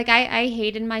Like I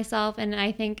hated myself, and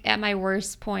I think at my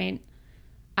worst point,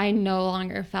 I no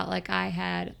longer felt like I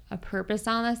had a purpose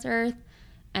on this earth,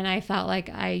 and I felt like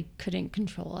I couldn't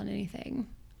control anything.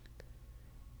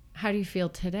 How do you feel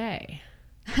today?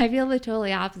 I feel the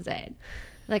totally opposite.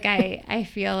 Like I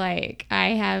feel like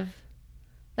I've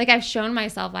shown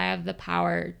myself I have the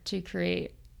power to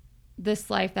create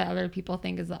this life that other people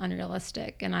think is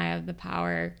unrealistic, and I have the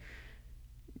power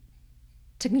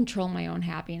to control my own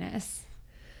happiness.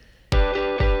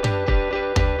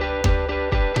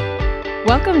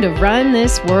 Welcome to Run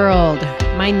This World.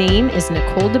 My name is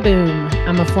Nicole DeBoom.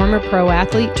 I'm a former pro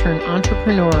athlete turned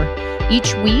entrepreneur.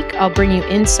 Each week, I'll bring you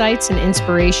insights and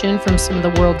inspiration from some of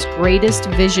the world's greatest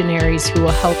visionaries who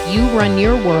will help you run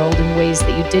your world in ways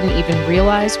that you didn't even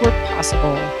realize were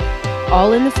possible.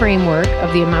 All in the framework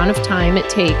of the amount of time it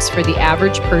takes for the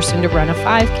average person to run a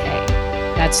 5K.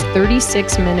 That's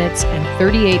 36 minutes and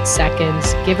 38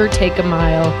 seconds, give or take a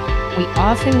mile. We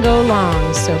often go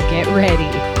long, so get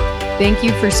ready. Thank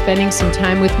you for spending some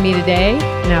time with me today.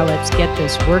 Now let's get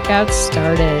this workout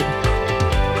started.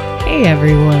 Hey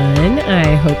everyone,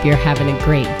 I hope you're having a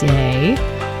great day.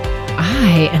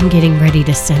 I am getting ready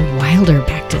to send Wilder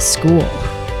back to school,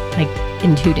 like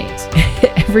in 2 days.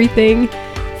 Everything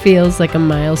feels like a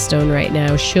milestone right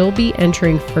now. She'll be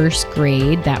entering first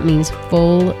grade. That means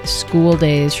full school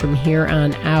days from here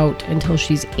on out until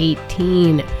she's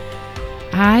 18.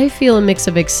 I feel a mix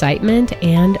of excitement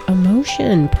and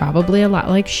emotion, probably a lot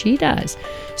like she does.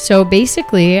 So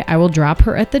basically, I will drop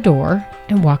her at the door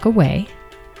and walk away.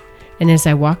 And as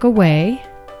I walk away,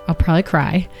 I'll probably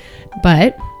cry.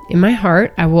 But in my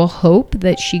heart, I will hope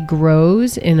that she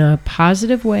grows in a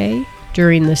positive way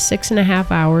during the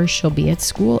 6.5 hours she'll be at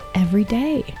school every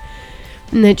day.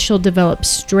 And that she'll develop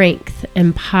strength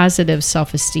and positive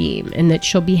self-esteem. And that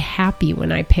she'll be happy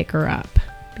when I pick her up.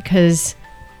 Because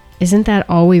isn't that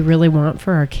all we really want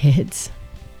for our kids?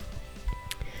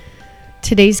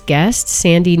 Today's guest,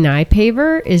 Sandy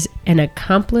Nypaver, is an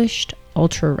accomplished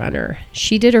ultra runner.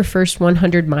 She did her first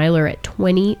 100 miler at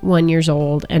 21 years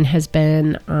old and has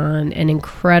been on an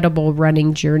incredible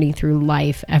running journey through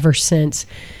life ever since.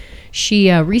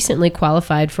 She recently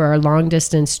qualified for our long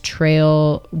distance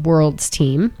trail worlds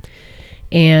team,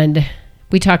 and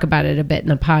we talk about it a bit in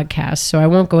the podcast, so I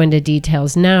won't go into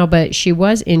details now, but she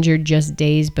was injured just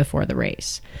days before the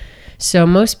race. So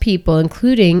most people,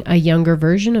 including a younger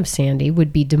version of Sandy,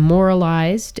 would be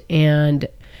demoralized and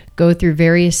go through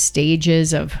various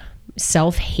stages of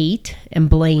self-hate and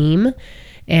blame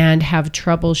and have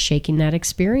trouble shaking that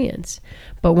experience.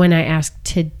 But when I asked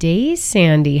today's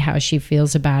Sandy how she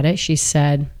feels about it, she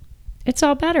said, "It's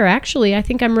all better. Actually, I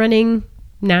think I'm running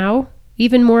now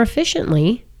even more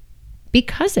efficiently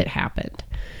because it happened."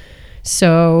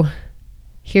 So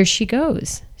here she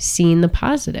goes, seeing the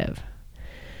positive.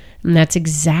 And that's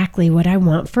exactly what I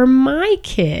want for my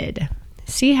kid.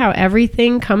 See how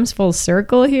everything comes full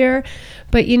circle here?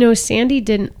 But you know, Sandy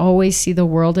didn't always see the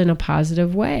world in a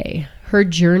positive way. Her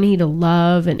journey to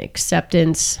love and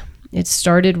acceptance, it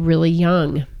started really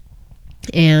young.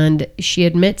 And she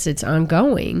admits it's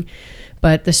ongoing.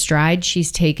 But the strides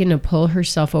she's taken to pull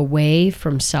herself away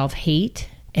from self-hate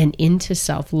and into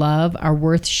self-love are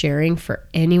worth sharing for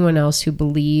anyone else who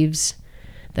believes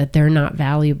that they're not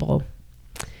valuable.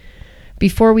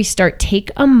 Before we start,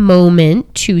 take a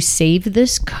moment to save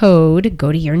this code.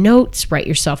 Go to your notes, write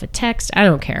yourself a text. I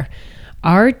don't care.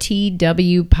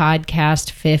 RTW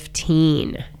Podcast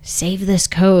 15. Save this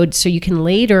code so you can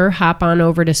later hop on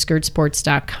over to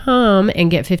skirtsports.com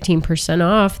and get 15%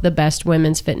 off the best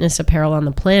women's fitness apparel on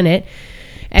the planet.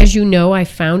 As you know, I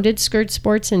founded Skirt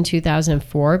Sports in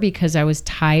 2004 because I was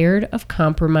tired of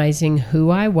compromising who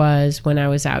I was when I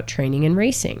was out training and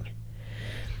racing.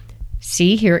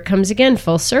 See, here it comes again,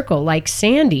 full circle. Like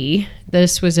Sandy,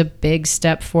 this was a big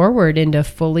step forward into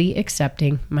fully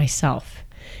accepting myself.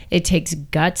 It takes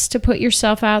guts to put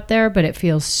yourself out there, but it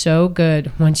feels so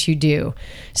good once you do.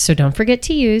 So don't forget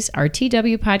to use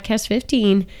RTW Podcast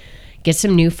 15. Get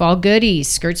some new fall goodies.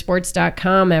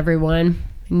 Skirtsports.com, everyone.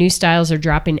 New styles are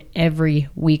dropping every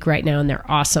week right now, and they're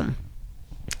awesome.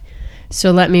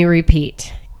 So let me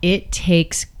repeat. It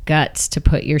takes guts to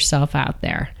put yourself out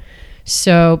there.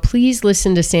 So please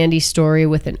listen to Sandy's story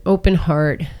with an open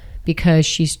heart because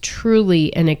she's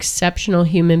truly an exceptional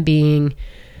human being,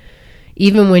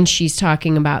 even when she's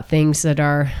talking about things that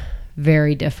are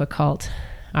very difficult.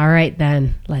 All right,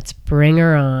 then, let's bring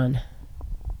her on.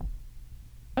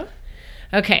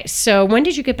 Okay, so when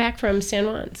did you get back from San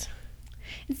Juan's?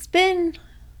 It's been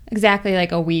exactly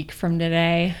like a week from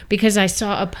today. Because I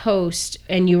saw a post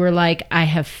and you were like, I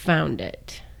have found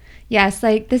it. Yes,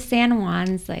 like the San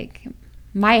Juans, like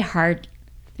my heart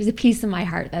a piece of my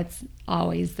heart that's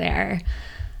always there.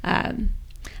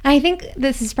 I think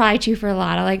this is probably true for a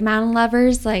lot of like mountain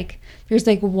lovers. Like there's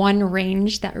like one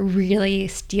range that really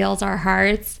steals our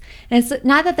hearts. And it's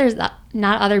not that there's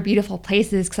not other beautiful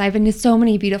places, because I've been to so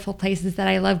many beautiful places that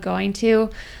I love going to,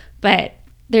 but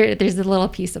there's a little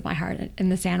piece of my heart in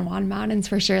the San Juan Mountains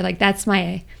for sure. Like that's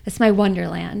my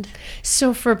wonderland.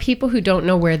 So for people who don't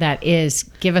know where that is,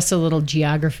 give us a little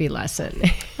geography lesson.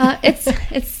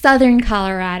 It's southern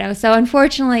Colorado. So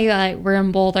unfortunately, we're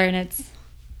in Boulder, and it's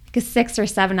like a 6 or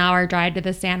 7 hour drive to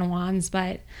the San Juans,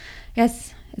 but I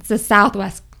guess it's the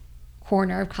southwest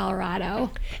corner of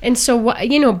Colorado. And so,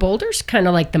 Boulder's kind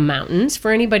of like the mountains.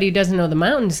 For anybody who doesn't know the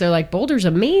mountains, they're like, Boulder's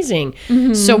amazing.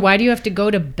 Mm-hmm. So why do you have to go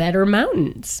to better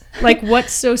mountains? Like,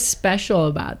 what's so special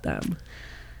about them?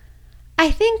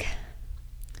 I think,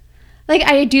 like,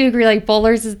 I do agree, like,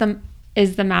 Boulder's is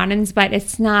the mountains, but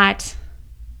it's not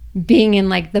being in,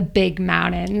 like, the big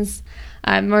mountains.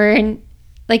 We're in,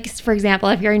 like, for example,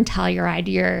 if you're in Telluride,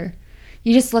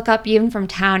 you just look up even from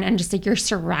town, and just, like, you're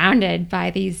surrounded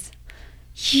by these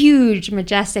huge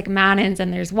majestic mountains,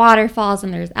 and there's waterfalls,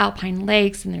 and there's alpine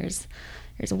lakes, and there's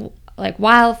like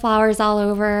wildflowers all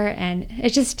over, and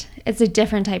it's a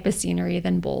different type of scenery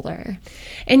than Boulder.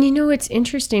 And it's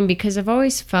interesting because I've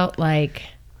always felt like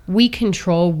we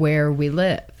control where we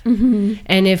live. Mm-hmm.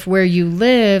 And if where you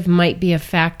live might be a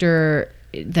factor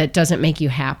that doesn't make you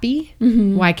happy,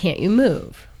 mm-hmm. why can't you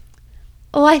move?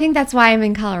 Well, I think that's why I'm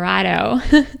in Colorado.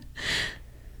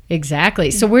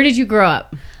 Exactly. So where did you grow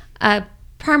up?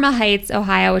 Parma Heights,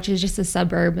 Ohio, which is just a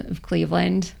suburb of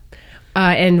Cleveland.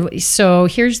 And so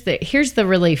here's the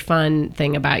really fun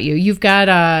thing about you. You've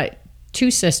got 2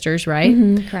 sisters, right?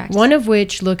 Mm-hmm, correct. One of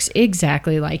which looks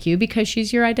exactly like you because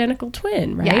she's your identical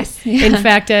twin, right? Yes. Yeah. In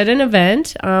fact, at an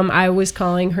event, I was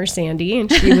calling her Sandy,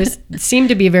 and she seemed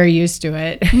to be very used to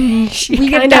it. We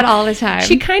get that all the time.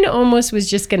 She kind of almost was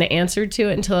just going to answer to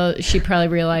it until she probably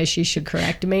realized she should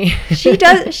correct me. She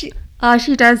does.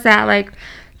 She does that. Like,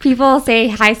 people say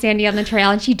hi Sandy on the trail,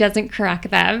 and she doesn't correct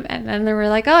them, and then they were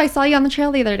like, oh, I saw you on the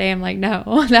trail the other day. I'm like,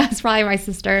 no, that's probably my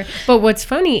sister. But what's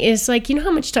funny is, like,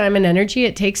 how much time and energy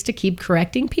it takes to keep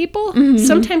correcting people? Mm-hmm.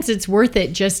 Sometimes it's worth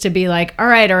it just to be like, all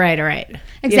right.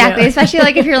 Exactly. Especially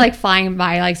like if you're like flying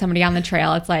by like somebody on the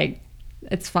trail, it's like,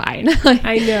 it's fine.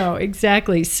 I know,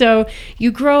 exactly. So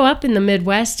you grow up in the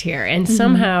Midwest here, and mm-hmm.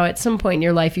 somehow at some point in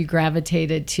your life you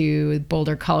gravitated to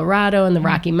Boulder, Colorado, and the mm-hmm.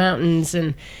 Rocky Mountains,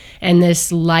 and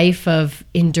this life of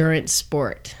endurance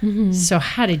sport. Mm-hmm. So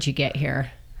how did you get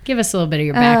here? Give us a little bit of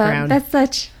your background. I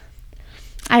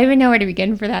don't even know where to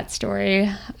begin for that story.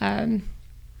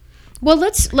 Well,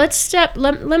 let's step.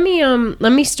 Let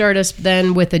me start us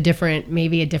then with a different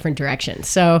direction.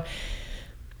 So,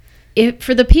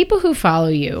 for the people who follow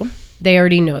you, they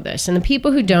already know this. And the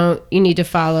people who don't, you need to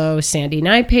follow Sandy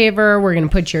Nypaver. We're going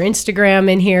to put your Instagram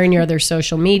in here and your other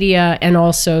social media, and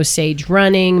also Sage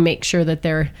Running. Make sure that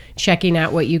they're checking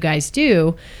out what you guys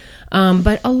do.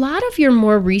 But a lot of your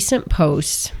more recent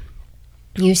posts,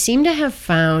 you seem to have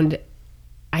found,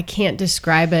 I can't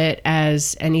describe it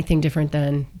as anything different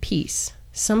than peace.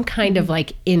 Some kind mm-hmm. of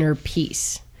like inner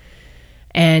peace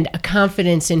and a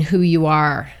confidence in who you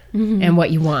are mm-hmm. and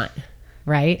what you want,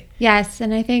 right? Yes,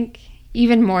 and I think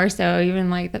even more so, even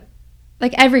like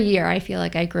every year, I feel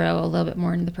like I grow a little bit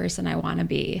more into the person I want to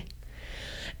be.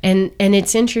 And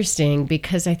it's interesting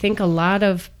because I think a lot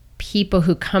of people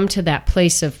who come to that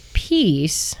place of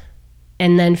peace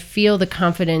and then feel the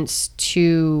confidence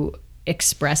to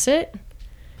express it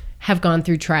have gone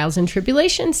through trials and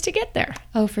tribulations to get there.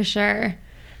 Oh, for sure.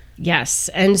 Yes.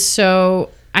 And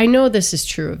so I know this is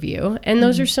true of you. And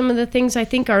those mm-hmm. are some of the things I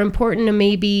think are important to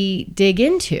maybe dig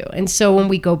into. And so when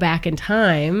we go back in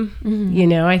time,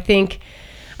 mm-hmm. I think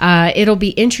it'll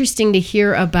be interesting to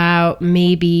hear about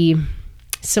maybe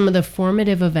some of the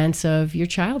formative events of your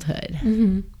childhood.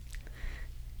 Mm-hmm.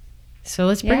 So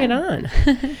let's bring it on.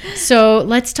 So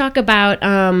let's talk about,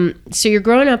 so you're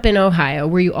growing up in Ohio.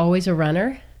 Were you always a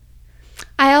runner?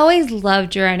 I always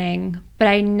loved running, but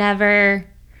I never,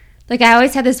 I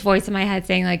always had this voice in my head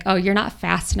saying like, oh, you're not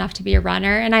fast enough to be a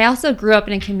runner. And I also grew up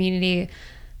in a community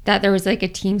that there was like a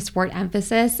team sport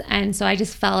emphasis. And so I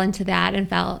just fell into that and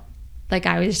felt like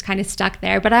I was just kind of stuck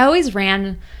there. But I always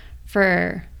ran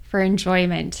for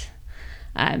enjoyment.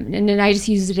 And then I just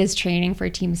used it as training for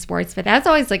team sports. But that's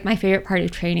always like my favorite part of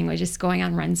training, was just going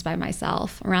on runs by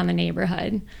myself around the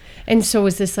neighborhood. And so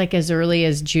was this like as early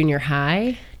as junior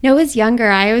high? No, it was younger.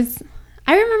 I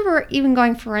remember even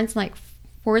going for runs in like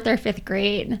 4th or 5th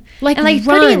grade. Like pretty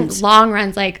long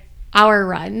runs, like hour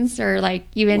runs, or like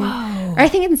even, or I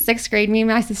think in 6th grade, me and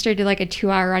my sister did like a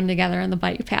 2-hour run together on the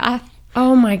bike path.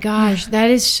 Oh my gosh, that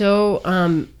is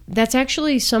so. That's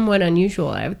actually somewhat unusual,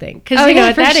 I would think, because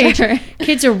at that age,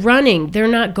 kids are running. They're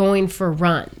not going for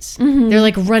runs. Mm-hmm. They're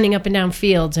like running up and down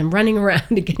fields and running around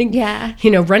and getting,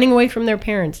 running away from their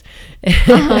parents.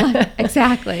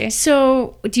 Exactly.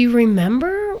 So, do you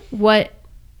remember what,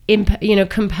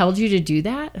 compelled you to do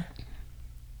that?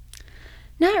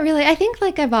 Not really. I think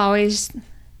like I've always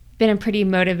been a pretty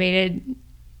motivated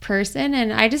person,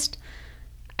 and I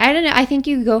don't know. I think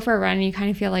you go for a run and you kind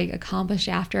of feel like accomplished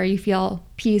after. You feel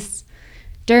peace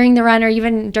during the run, or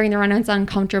even during the run when it's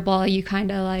uncomfortable. You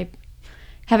kind of like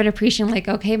have an appreciation, like,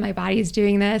 okay, my body's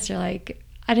doing this, or like,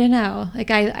 I don't know. Like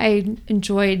I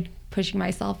enjoyed pushing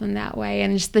myself in that way,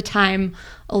 and just the time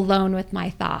alone with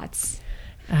my thoughts.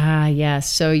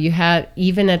 Yes. So you had,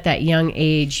 even at that young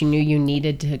age, you knew you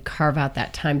needed to carve out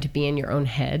that time to be in your own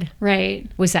head. Right.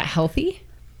 Was that healthy?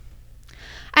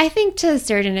 I think to a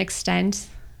certain extent.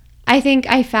 I think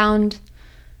I found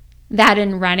that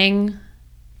in running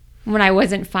when I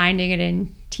wasn't finding it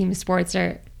in team sports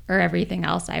or everything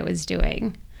else I was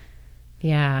doing.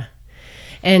 Yeah.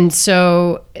 And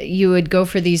so you would go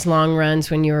for these long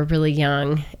runs when you were really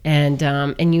young, and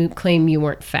you claim you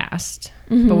weren't fast.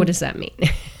 Mm-hmm. But what does that mean?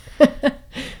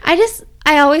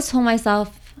 I always told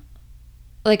myself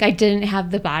like I didn't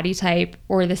have the body type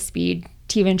or the speed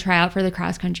to even try out for the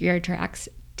cross country or tracks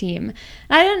team.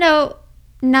 And I don't know.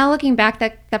 Now looking back,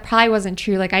 that probably wasn't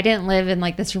true. Like I didn't live in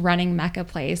like this running mecca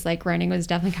place. Like running was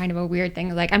definitely kind of a weird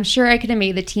thing. Like I'm sure I could have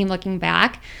made the team looking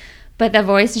back, but the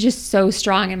voice is just so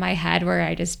strong in my head where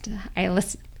I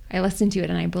listened to it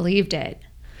and I believed it.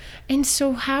 And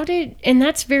so and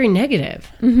that's very negative.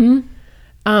 Mm-hmm.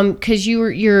 'Cause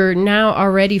you're now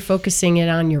already focusing it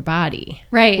on your body.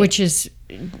 Right. Which is,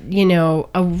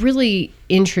 a really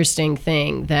interesting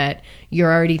thing, that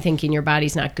you're already thinking your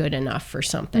body's not good enough for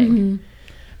something.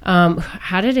 Mm-hmm.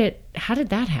 How did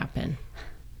that happen?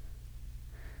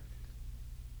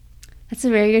 That's a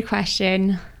very good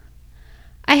question.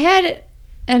 I had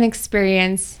an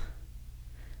experience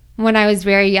when I was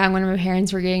very young, when my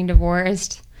parents were getting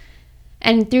divorced,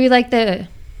 and through like the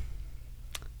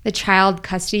child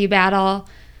custody battle,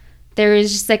 there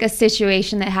was just like a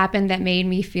situation that happened that made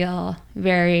me feel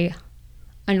very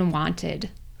unwanted.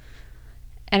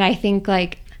 And I think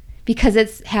like because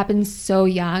it's happened so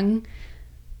young,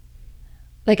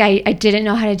 like I didn't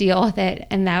know how to deal with it,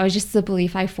 and that was just the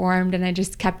belief I formed, and I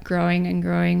just kept growing and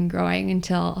growing and growing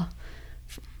until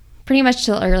pretty much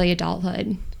till early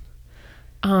adulthood.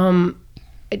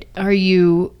 Are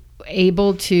you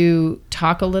able to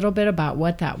talk a little bit about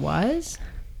what that was?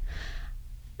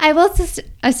 I will to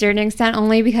a certain extent,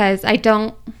 only because I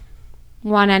don't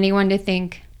want anyone to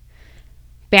think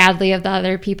badly of the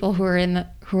other people who are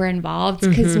involved,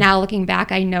 because mm-hmm. now looking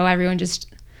back, I know everyone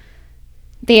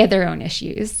they had their own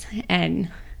issues, and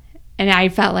I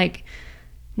felt like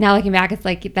now looking back, it's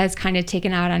like that's kind of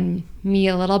taken out on me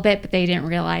a little bit, but they didn't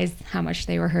realize how much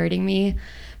they were hurting me.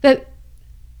 But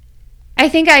I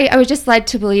think I was just led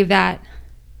to believe that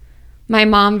my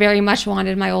mom very much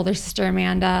wanted my older sister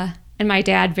Amanda, and my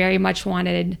dad very much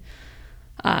wanted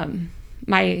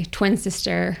my twin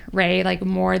sister Ray, like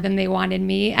more than they wanted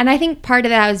me. And I think part of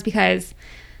that was because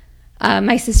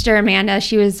my sister Amanda,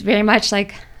 she was very much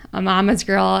like a mama's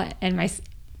girl, and my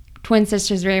twin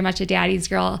sister is very much a daddy's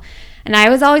girl. And I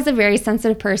was always a very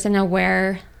sensitive person,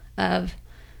 aware of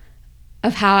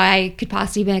how I could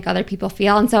possibly make other people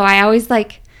feel. And so I always I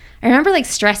remember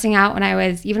stressing out when I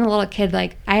was even a little kid,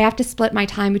 like I have to split my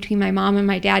time between my mom and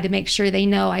my dad to make sure they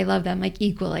know I love them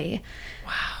equally.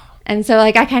 Wow. And so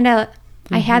I kind of,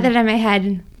 mm-hmm. I had that in my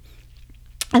head.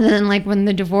 And then when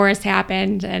the divorce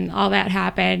happened and all that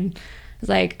happened, it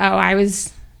was I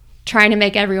was trying to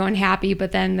make everyone happy,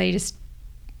 but then they just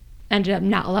ended up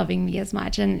not loving me as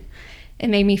much, and it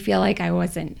made me feel like I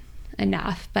wasn't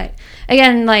enough. But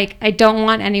again, I don't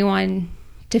want anyone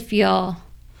to feel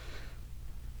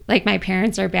like my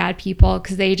parents are bad people,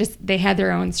 because they had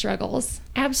their own struggles.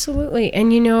 Absolutely.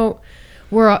 And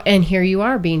and here you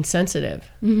are being sensitive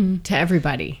mm-hmm. to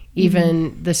everybody,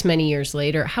 even mm-hmm. this many years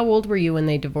later. How old were you when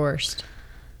they divorced?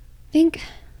 I think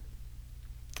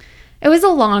it was a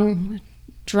long,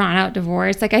 drawn out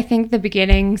divorce. I think the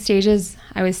beginning stages,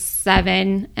 I was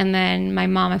 7, and then my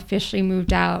mom officially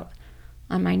moved out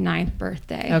on my 9th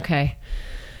birthday. Okay.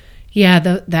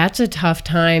 Yeah, that's a tough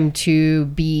time to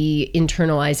be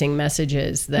internalizing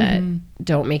messages that mm-hmm.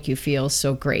 don't make you feel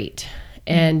so great.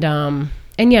 And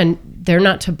yeah, they're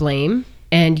not to blame.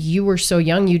 And you were so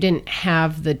young, you didn't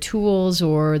have the tools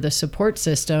or the support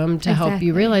system to help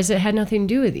you realize it had nothing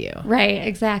to do with you. Right,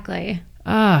 exactly.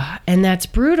 And that's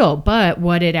brutal. But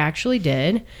what it actually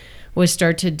did was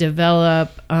start to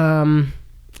develop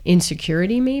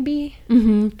insecurity, maybe.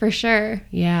 For sure.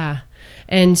 Yeah.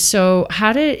 And so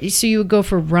so you would go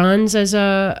for runs as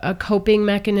a coping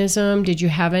mechanism? Did you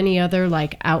have any other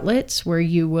like outlets where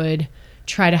you would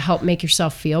try to help make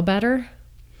yourself feel better?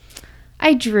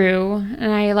 I drew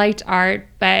and I liked art,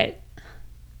 but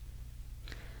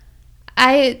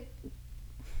I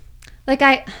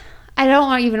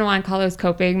don't even want to call those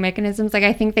coping mechanisms. Like,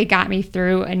 I think they got me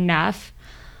through enough.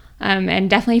 And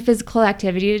definitely physical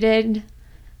activity did.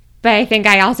 But I think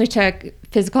I also took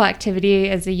physical activity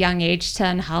as a young age to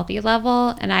an unhealthy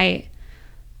level. And I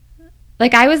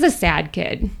was a sad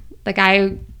kid. Like,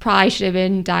 I probably should have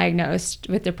been diagnosed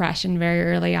with depression very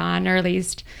early on, or at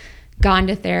least gone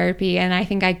to therapy. And I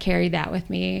think I carried that with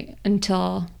me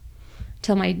until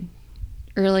my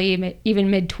early, even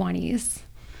mid-20s.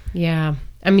 Yeah.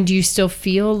 I mean, do you still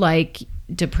feel like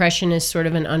depression is sort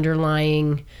of an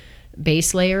underlying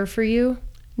base layer for you?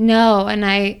 No.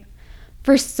 And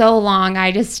for so long,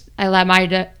 I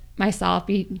let myself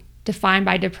be defined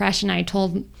by depression. I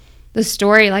told the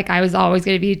story like I was always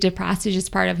going to be depressed. It's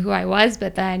just part of who I was.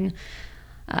 But then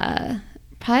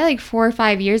probably like 4 or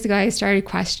 5 years ago, I started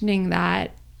questioning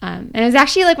that. And it was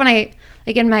actually like when I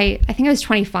think I was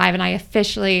 25 and I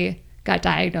officially got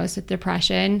diagnosed with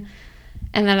depression.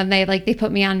 And then they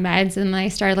put me on meds, and then I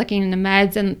started looking into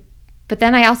meds. But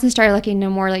then I also started looking into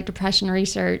more like depression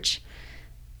research.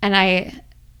 And I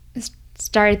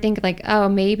started thinking like, oh,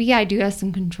 maybe I do have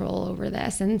some control over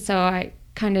this. And so I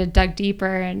kind of dug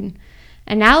deeper, and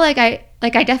now I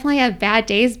definitely have bad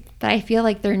days, but I feel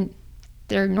like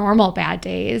they're normal bad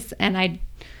days, and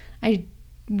I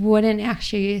wouldn't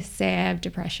actually say I have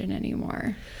depression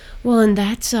anymore. Well, and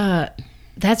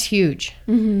that's huge,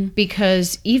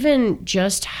 because even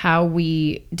just how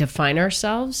we define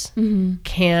ourselves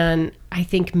can, I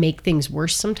think, make things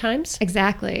worse sometimes.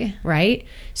 Exactly. Right?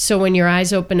 So when your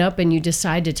eyes open up and you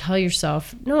decide to tell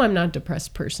yourself, no, I'm not a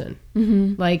depressed person.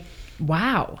 Like,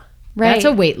 wow. Right. That's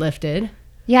a weight lifted.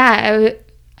 Yeah.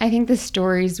 I think the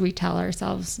stories we tell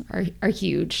ourselves are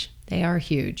huge. They are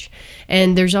huge.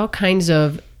 And there's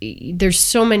there's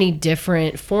so many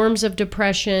different forms of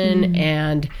depression,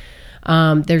 and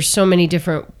there's so many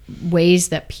different ways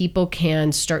that people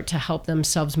can start to help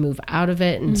themselves move out of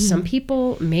it. And some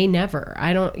people may never.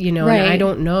 I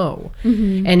don't know.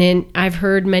 And I've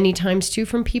heard many times too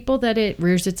from people that it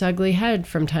rears its ugly head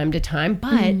from time to time.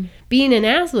 But being an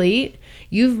athlete,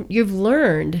 you've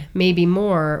learned maybe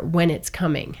more when it's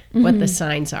coming, what the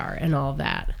signs are and all of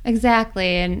that.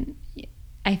 Exactly. And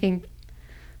I think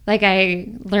like I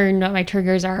learned what my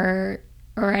triggers are,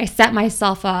 or I set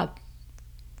myself up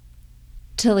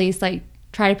to at least like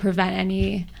try to prevent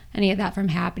any of that from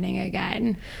happening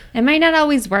again. It might not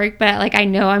always work, but like I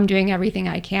know I'm doing everything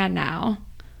I can now.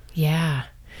 Yeah.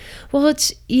 Well,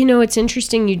 it's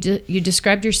interesting. You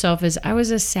described yourself as, I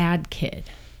was a sad kid,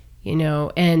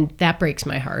 and that breaks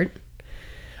my heart.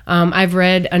 I've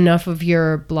read enough of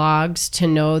your blogs to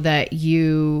know that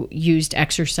you used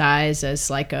exercise as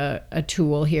like a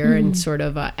tool here, and sort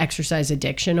of a exercise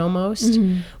addiction almost.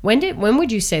 When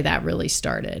would you say that really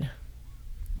started?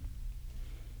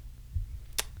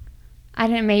 I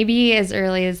don't know, maybe as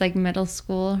early as like middle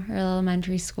school or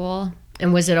elementary school.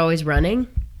 And was it always running?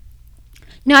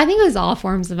 No, I think it was all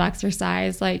forms of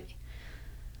exercise. Like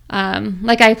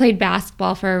I played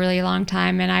basketball for a really long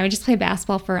time, and I would just play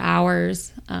basketball for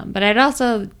hours. But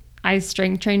I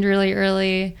strength trained really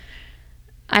early.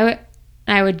 I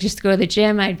would just go to the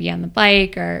gym. I'd be on the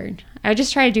bike, or I would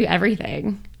just try to do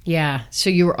everything. Yeah. So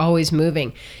you were always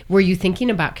moving. Were you thinking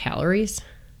about calories?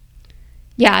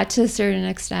 Yeah, to a certain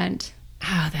extent.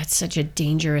 Oh, that's such a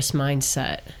dangerous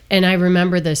mindset. And I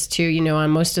remember this too, on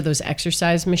most of those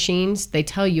exercise machines, they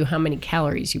tell you how many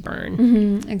calories you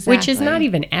burn, exactly. Which is not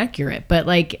even accurate. But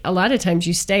like a lot of times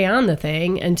you stay on the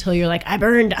thing until you're like, I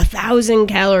burned 1,000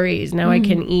 calories. Now I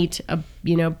can eat a,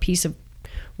 piece of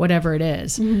whatever it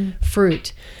is,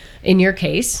 fruit. In your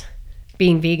case,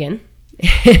 being vegan,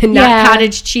 not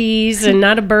cottage cheese and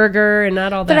not a burger and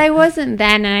not all that. But I wasn't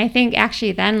then. And I think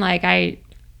actually then, like I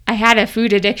had a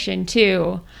food addiction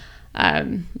too.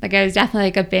 Like I was definitely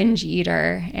like a binge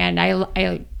eater, and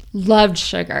I loved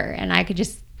sugar, and I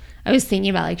was thinking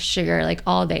about like sugar like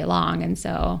all day long. And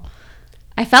so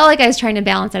I felt like I was trying to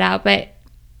balance it out, but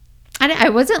I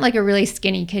wasn't like a really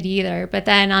skinny kid either. But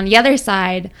then on the other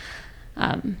side,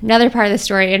 another part of the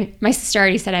story, and my sister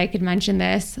already said I could mention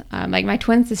this, like my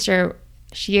twin sister,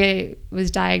 she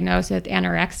was diagnosed with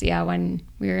anorexia when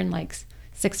we were in like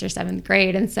 6th or 7th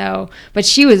grade. And so, but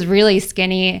she was really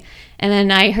skinny. And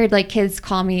then I heard like kids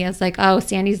call me as like, oh,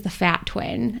 Sandy's the fat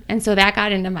twin. And so that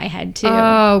got into my head too.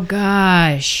 Oh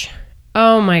gosh.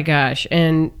 Oh my gosh.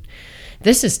 And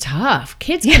this is tough.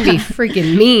 Kids can be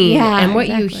freaking mean. Yeah, and what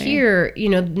you exactly. hear,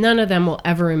 none of them will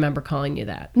ever remember calling you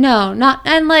that. No, not,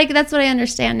 and like that's what I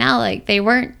understand now. Like they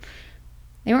weren't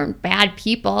bad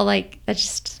people. Like that's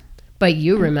just, But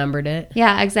you remembered it.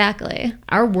 yeah, exactly.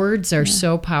 Our words are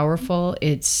so powerful.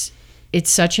 It's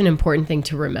such an important thing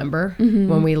to remember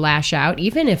when we lash out,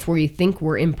 even if we think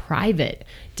we're in private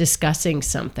discussing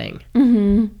something.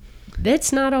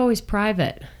 That's not always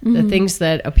private. The things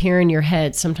that appear in your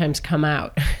head sometimes come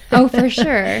out. Oh, for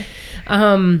sure.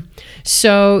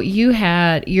 So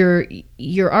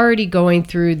you're already going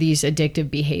through these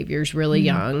addictive behaviors really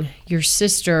young. Your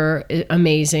sister,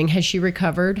 amazing. Has she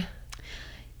recovered?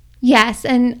 Yes,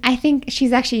 and I think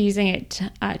she's actually using it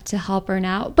to help her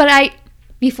now. But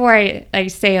before I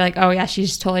say like, oh yeah,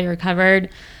 she's totally recovered,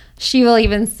 she will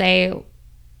even say,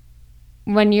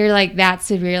 when you're like that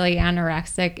severely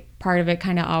anorexic, part of it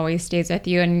kind of always stays with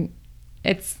you, and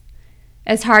it's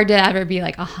hard to ever be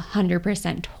like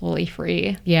 100% totally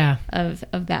free. Yeah. Of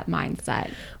that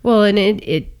mindset. Well, and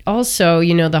it also,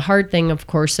 the hard thing, of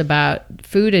course, about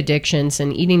food addictions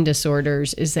and eating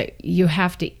disorders is that you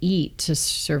have to eat to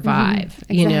survive,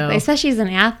 Exactly. Especially as an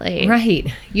athlete.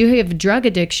 Right. You have drug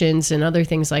addictions and other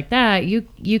things like that.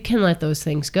 You can let those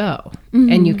things go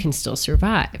and you can still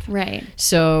survive. Right.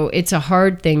 So it's a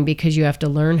hard thing because you have to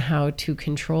learn how to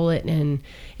control it and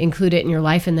include it in your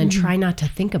life and then try not to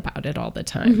think about it all the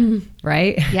time.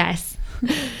 Right? Yes.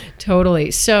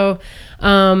 Totally. So,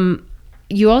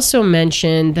 you also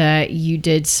mentioned that you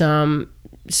did some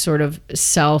sort of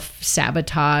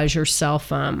self-sabotage or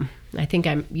I think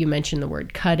you mentioned the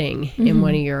word cutting in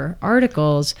one of your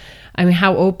articles. I mean,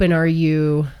 how open are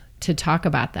you to talk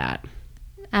about that?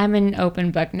 I'm an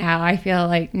open book now. I feel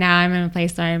like now I'm in a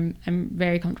place where I'm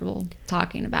very comfortable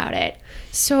talking about it.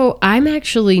 So I'm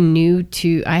actually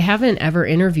I haven't ever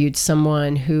interviewed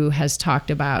someone who has talked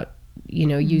about,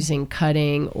 using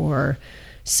cutting or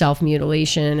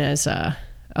self-mutilation as a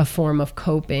form of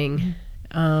coping.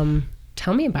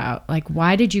 Tell me about, like,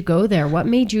 why did you go there? What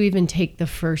made you even take the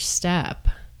first step?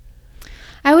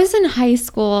 I was in high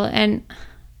school, and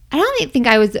I don't think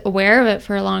I was aware of it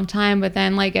for a long time, but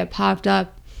then like it popped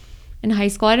up in high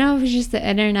school. I don't know if it was just the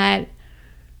internet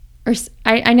or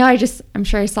I know I'm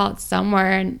sure I saw it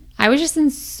somewhere, and I was just in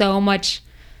so much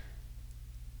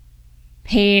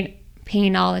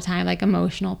pain all the time, like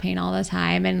emotional pain all the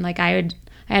time. And like I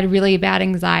had really bad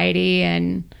anxiety,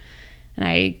 and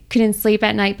I couldn't sleep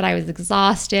at night, but I was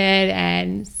exhausted.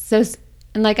 And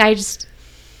like I didn't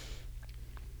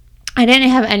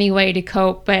have any way to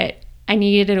cope, but I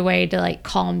needed a way to like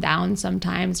calm down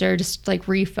sometimes or just like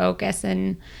refocus.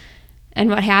 And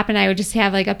what happened, I would just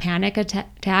have like a panic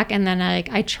attack. And then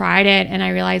I tried it, and I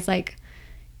realized like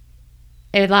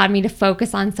it allowed me to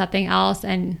focus on something else.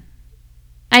 And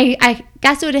I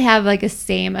guess it would have like the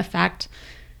same effect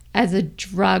as a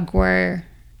drug, where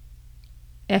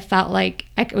it felt like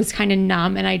I was kind of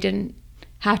numb and I didn't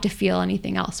have to feel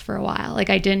anything else for a while. Like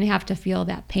I didn't have to feel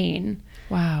that pain.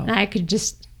 Wow. And I could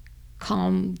just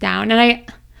calm down. And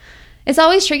it's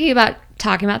always tricky about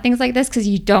talking about things like this because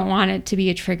you don't want it to be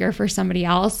a trigger for somebody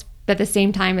else. But at the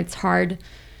same time, it's hard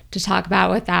to talk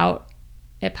about without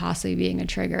it possibly being a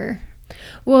trigger.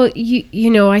 Well,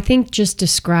 I think just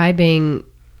describing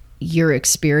your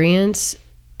experience,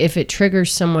 if it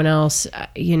triggers someone else,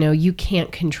 you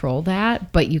can't control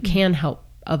that, but you can help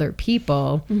other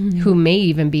people who may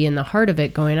even be in the heart of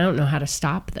it going, I don't know how to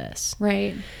stop this.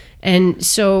 Right. And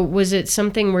so was it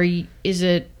something where is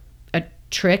it a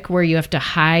trick where you have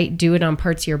to do it on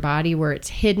parts of your body where it's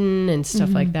hidden and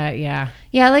stuff like that? Yeah.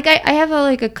 Yeah. Like I have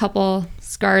a couple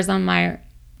scars on my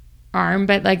arm,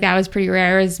 but like that was pretty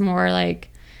rare. It was more like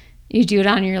you do it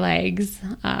on your legs.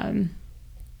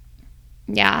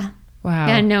 Yeah. Wow.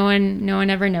 Yeah. No one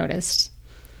ever noticed.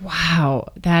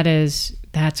 Wow.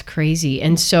 That's crazy.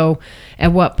 And so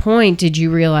at what point did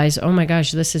you realize, oh my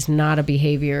gosh, this is not a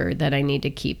behavior that I need to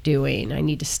keep doing. I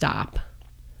need to stop?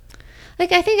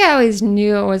 Like, I think I always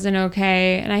knew it wasn't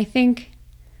okay. And I think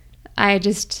I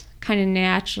just kind of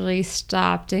naturally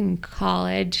stopped in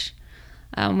college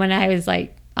when I was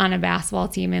like on a basketball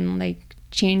team and like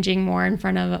changing more in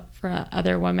front of for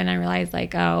other women. I realized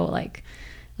like, oh, like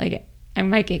I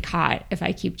might get caught if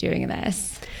I keep doing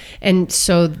this. And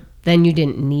so then you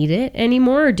didn't need it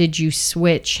anymore, or did you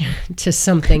switch to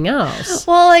something else?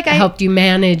 Well, like I helped you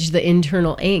manage the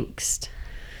internal angst.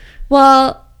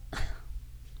 Well,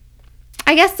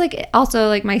 I guess like also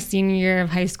like my senior year of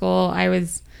high school, I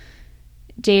was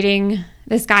dating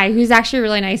this guy who's actually a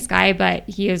really nice guy, but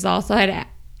he has also had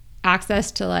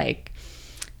access to like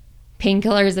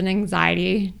painkillers and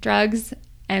anxiety drugs.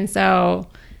 And so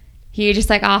he would just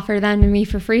like offer them to me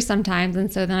for free sometimes.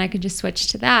 And so then I could just switch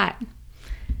to that.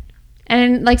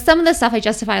 And like some of the stuff I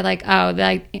justified, like, oh,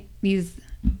 like these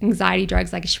anxiety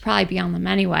drugs, like I should probably be on them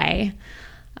anyway.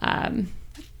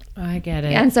 I get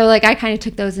it. And so like I kind of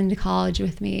took those into college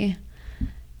with me.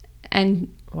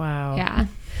 And wow. Yeah.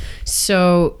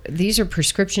 So these are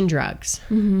prescription drugs.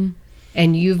 Mm-hmm.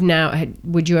 And you've now,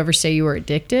 would you ever say you were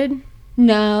addicted?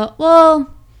 No.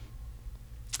 Well,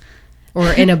 or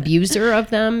an abuser of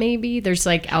them, maybe? There's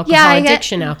like alcohol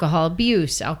addiction, alcohol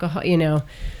abuse, alcohol, you know.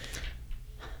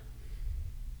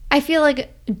 I feel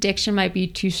like addiction might be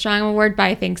too strong a word, but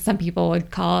I think some people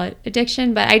would call it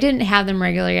addiction. But I didn't have them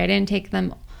regularly. I didn't take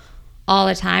them all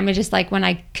the time. It's just like when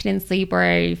I couldn't sleep or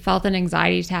I felt an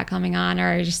anxiety attack coming on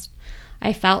or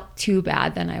I felt too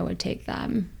bad, then I would take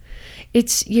them.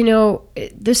 It's, you know,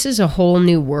 this is a whole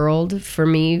new world for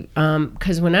me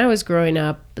because when I was growing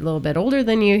up, a little bit older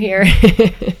than you here,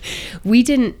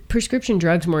 prescription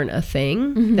drugs weren't a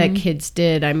thing that kids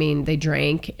did. I mean, they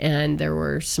drank and there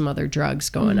were some other drugs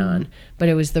going on, but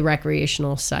it was the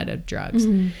recreational side of drugs.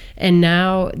 And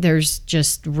now there's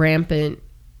just rampant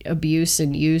abuse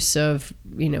and use of,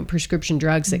 you know, prescription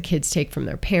drugs that kids take from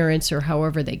their parents or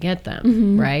however they get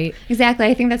them, right? Exactly.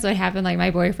 I think that's what happened. Like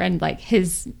my boyfriend, like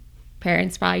his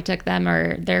parents probably took them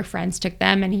or their friends took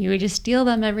them and he would just steal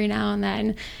them every now and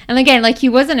then. And again, like he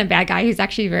wasn't a bad guy. He was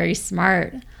actually very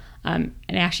smart. And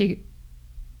actually,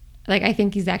 like I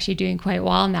think he's actually doing quite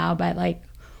well now, but like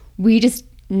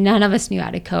none of us knew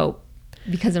how to cope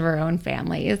because of our own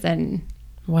families and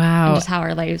wow, and just how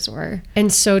our lives were.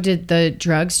 And so did the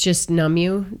drugs just numb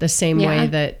you the same way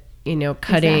that, you know,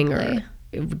 cutting or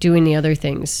doing the other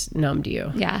things numbed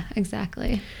you? Yeah,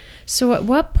 exactly. So at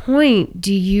what point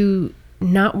do you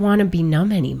not want to be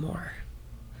numb anymore?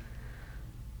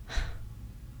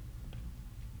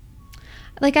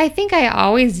 Like, I think I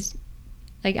always,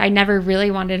 like, I never really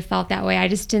wanted to felt that way. I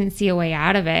just didn't see a way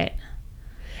out of it.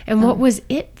 And what was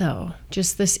it, though?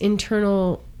 Just this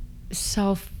internal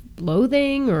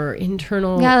self-loathing or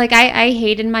internal... Yeah, like, I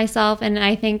hated myself. And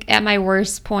I think at my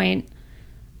worst point,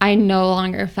 I no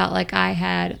longer felt like I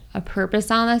had a purpose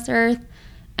on this earth.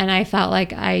 And I felt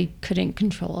like I couldn't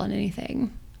control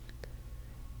anything.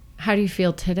 How do you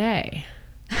feel today?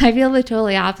 I feel the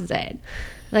totally opposite.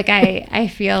 Like I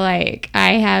feel like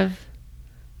I've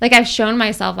shown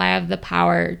myself I have the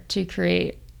power to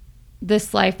create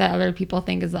this life that other people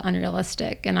think is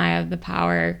unrealistic. And I have the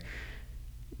power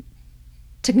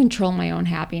to control my own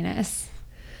happiness.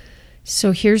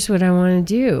 So here's what I want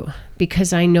to do,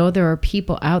 because I know there are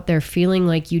people out there feeling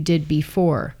like you did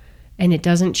before, and it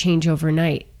doesn't change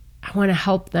overnight. I want to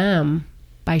help them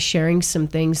by sharing some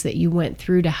things that you went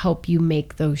through to help you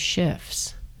make those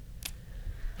shifts.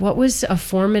 What was a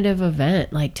formative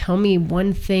event? Like, tell me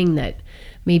one thing that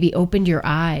maybe opened your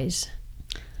eyes.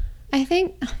 I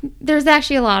think there's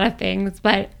actually a lot of things,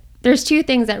 but there's two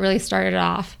things that really started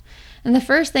off. And the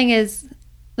first thing is,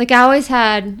 like, I always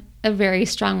had a very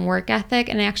strong work ethic.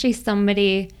 And actually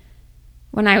somebody,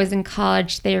 when I was in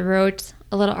college, they wrote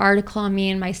a little article on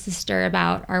me and my sister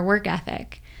about our work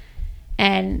ethic.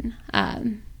 And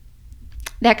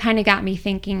that kind of got me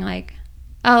thinking, like,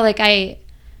 oh, like I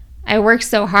work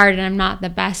so hard and I'm not the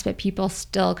best, but people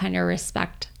still kind of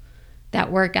respect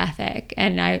that work ethic.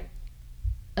 And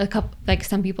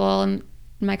some people in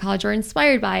my college were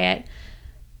inspired by it.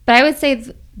 But I would say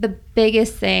the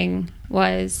biggest thing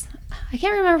was, I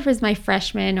can't remember if it was my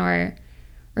freshman or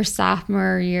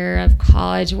sophomore year of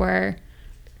college, where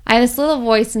I had this little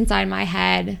voice inside my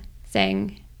head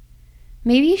saying,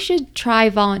 maybe you should try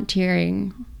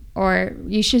volunteering, or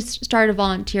you should start a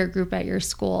volunteer group at your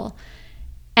school.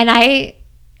 And I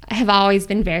have always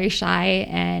been very shy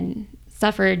and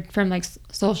suffered from like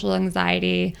social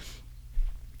anxiety.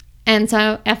 And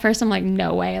so at first I'm like,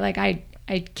 no way, like I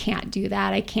can't do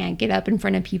that. I can't get up in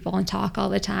front of people and talk all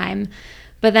the time.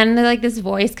 But then like this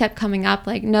voice kept coming up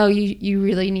like, no, you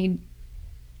really need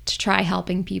to try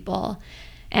helping people.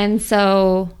 And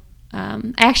so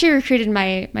I actually recruited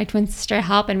my twin sister to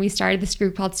help, and we started this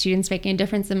group called Students Making a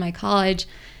Difference in my college.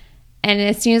 And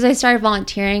as soon as I started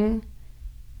volunteering,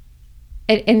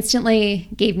 it instantly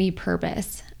gave me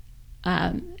purpose.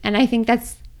 And I think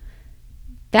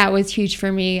that was huge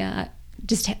for me,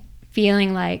 just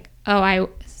feeling like,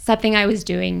 something I was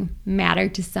doing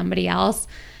mattered to somebody else.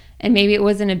 And maybe it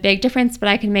wasn't a big difference, but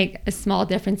I can make a small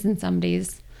difference in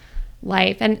somebody's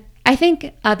life. And I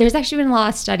think there's actually been a lot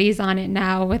of studies on it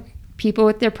now with people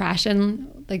with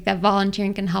depression, like that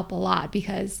volunteering can help a lot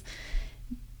because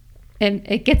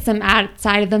it gets them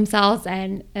outside of themselves.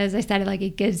 And as I said, like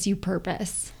it gives you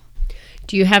purpose.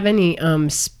 Do you have any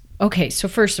Okay, so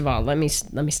first of all, let me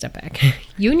step back.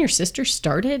 You and your sister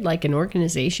started like an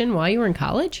organization while you were in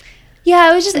college?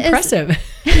 Yeah, it was just impressive.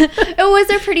 It was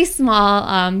a pretty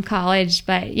small college,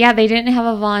 but yeah, they didn't have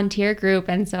a volunteer group,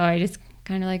 and so I just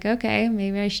kind of like, okay,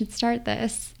 maybe I should start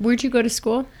this. Where'd you go to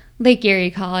school? Lake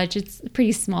Erie College. It's a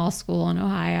pretty small school in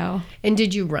Ohio. And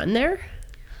did you run there?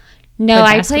 No,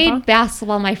 I played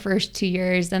basketball my first 2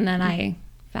 years, and then I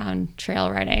found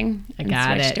trail running. I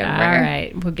got it. All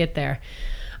right, we'll get there.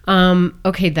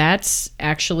 Okay, that's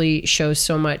actually shows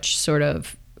so much sort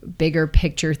of bigger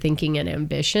picture thinking and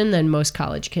ambition than most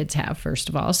college kids have, first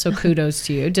of all. So kudos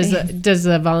to you. Does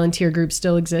the volunteer group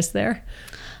still exist there?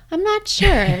 I'm not sure.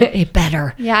 It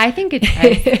better. Yeah, I think it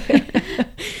does.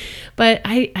 But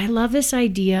I love this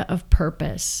idea of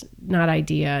purpose, not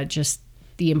idea, just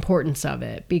the importance of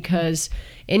it. Because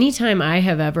anytime I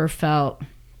have ever felt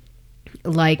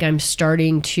like I'm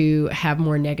starting to have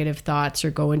more negative thoughts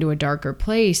or go into a darker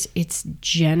place, it's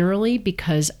generally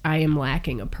because I am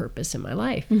lacking a purpose in my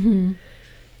life. Mm-hmm.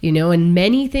 You know, and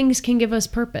many things can give us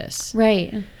purpose.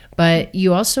 Right. But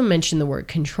you also mentioned the word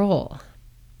control.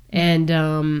 And,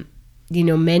 you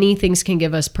know, many things can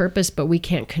give us purpose, but we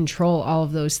can't control all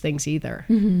of those things either.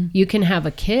 Mm-hmm. You can have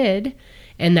a kid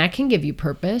and that can give you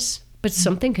purpose, but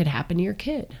something could happen to your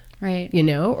kid. Right. You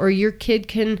know, or your kid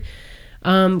can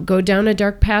go down a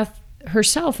dark path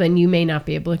herself, and you may not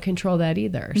be able to control that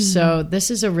either. Mm-hmm. So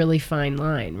this is a really fine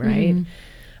line, right?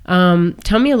 Mm-hmm.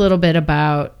 Tell me a little bit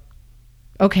about,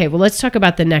 okay, well, let's talk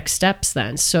about the next steps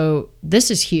then. So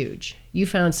this is huge. You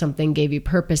found something, gave you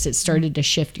purpose. It started to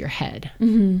shift your head.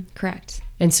 Mm-hmm. Correct.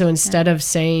 And so instead of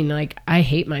saying like, I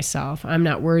hate myself, I'm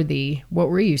not worthy, what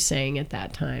were you saying at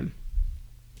that time?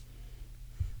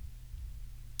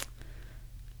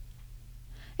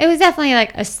 It was definitely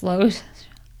like a slow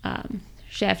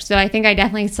shift. So I think I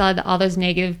definitely still had all those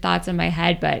negative thoughts in my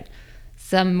head, but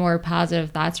some more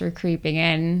positive thoughts were creeping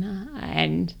in.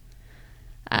 And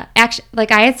actually,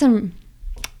 like I had some,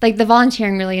 like the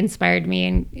volunteering really inspired me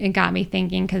and got me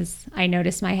thinking, because I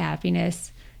noticed my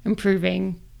happiness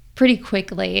improving pretty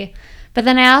quickly. But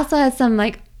then I also had some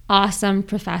like awesome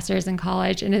professors in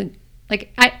college. And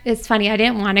it's funny, I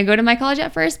didn't want to go to my college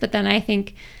at first, but then I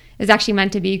think it was actually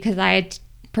meant to be, because I had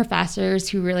professors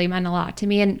who really meant a lot to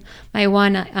me. And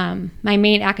my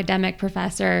main academic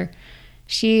professor,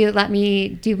 she let me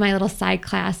do my little side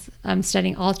class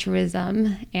studying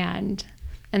altruism, and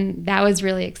that was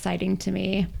really exciting to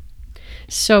me.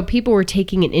 So people were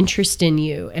taking an interest in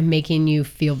you and making you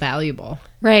feel valuable.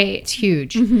 Right. It's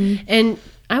huge. Mm-hmm. And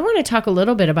I want to talk a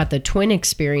little bit about the twin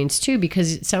experience too,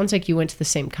 because it sounds like you went to the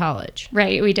same college.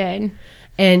 Right, we did.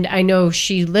 And I know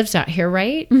she lives out here,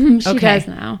 right? Mm-hmm, she does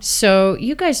now. So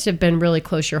you guys have been really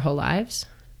close your whole lives?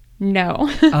 No.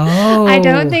 Oh. I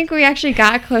don't think we actually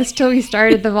got close till we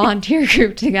started the volunteer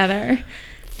group together.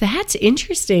 That's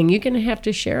interesting. You're going to have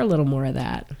to share a little more of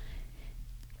that.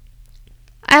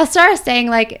 I'll start saying,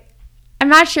 like, I'm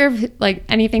not sure if like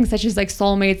anything such as like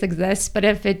soulmates exists, but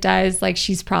if it does, like,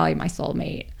 she's probably my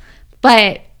soulmate.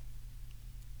 But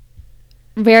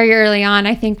very early on,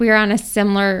 I think we were on a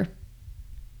similar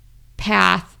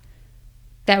path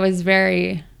that was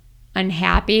very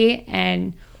unhappy,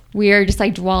 and we were just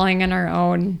like dwelling in our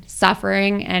own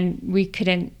suffering, and we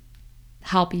couldn't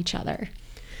help each other.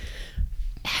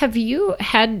 Have you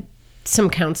had some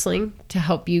counseling to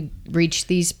help you reach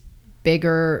these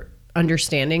bigger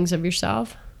understandings of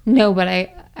yourself? No, but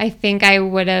I think I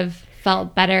would have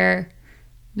felt better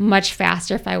much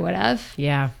faster if I would have.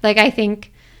 Yeah. Like, I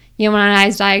think, you know, when I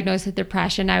was diagnosed with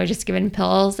depression, I was just given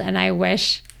pills, and I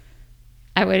wish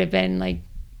I would have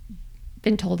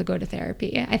been told to go to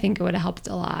therapy. I think it would have helped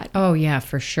a lot. Oh, yeah,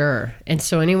 for sure. And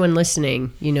so anyone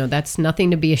listening, you know, that's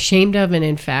nothing to be ashamed of. And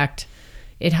in fact,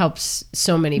 it helps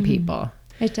so many people.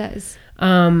 It does.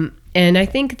 And I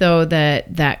think, though,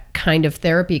 that kind of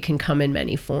therapy can come in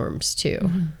many forms, too.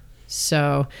 Mm-hmm.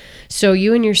 So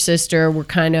you and your sister were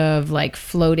kind of like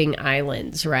floating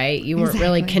islands, right? You weren't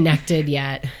really connected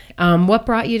yet. What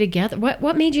brought you together?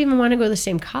 What made you even want to go to the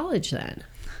same college then?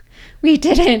 We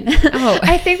didn't. Oh.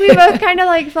 I think we both kind of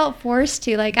like felt forced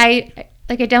to. I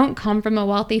don't come from a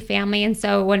wealthy family, and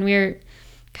so when we were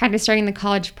kind of starting the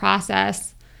college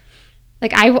process,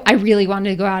 like I really wanted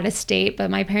to go out of state,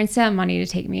 but my parents didn't have money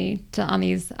to take me on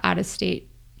these out of state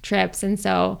trips, and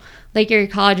so Lake Erie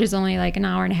College was only like an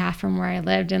hour and a half from where I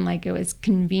lived, and like it was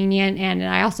convenient, and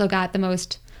I also got the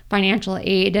most financial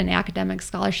aid and academic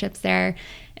scholarships there,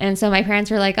 and so my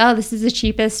parents were like, "Oh, this is the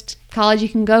cheapest college you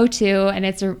can go to, and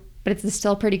it's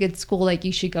still a pretty good school, like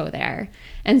you should go there."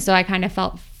 And so I kind of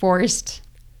felt forced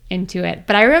into it.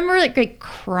 But I remember like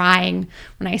crying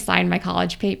when I signed my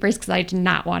college papers because I did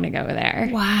not want to go there.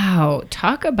 Wow.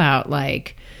 Talk about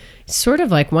like sort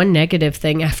of like one negative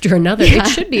thing after another. It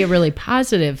should be a really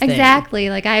positive thing. Exactly.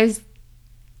 Like I was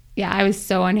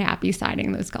so unhappy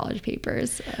signing those college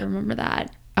papers. I remember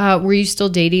that. Were you still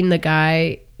dating the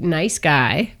guy, nice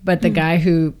guy, but the guy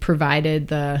who provided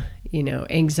the,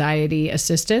 anxiety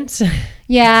assistance?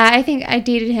 Yeah, I think I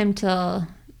dated him till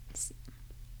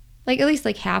like at least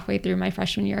like halfway through my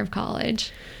freshman year of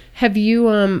college. Have you,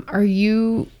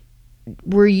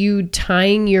 were you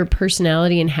tying your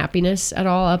personality and happiness at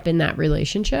all up in that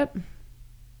relationship?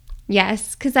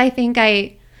 Yes, because I think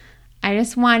I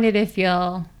just wanted to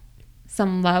feel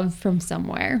some love from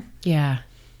somewhere. Yeah,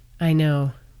 I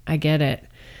know. I get it.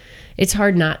 It's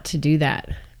hard not to do that.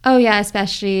 Oh yeah,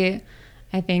 especially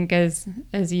I think as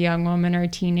a young woman or a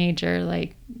teenager,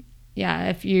 like, yeah,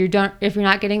 if you're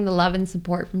not getting the love and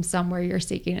support from somewhere, you're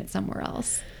seeking it somewhere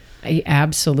else.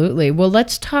 Absolutely. Well,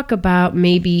 let's talk about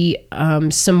maybe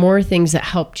some more things that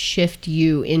helped shift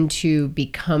you into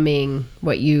becoming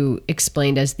what you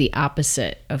explained as the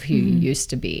opposite of who you used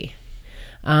to be.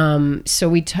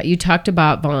 So you talked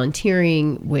about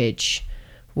volunteering, which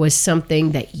was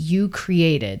something that you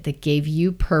created that gave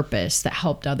you purpose, that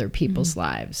helped other people's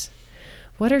lives.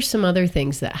 What are some other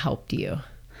things that helped you?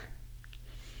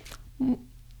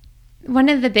 One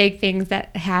of the big things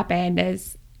that happened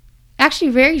is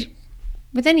actually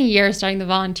within a year of starting the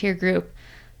volunteer group.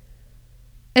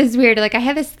 It's weird. Like I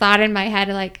had this thought in my head,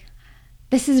 like,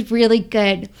 this is really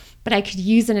good, but I could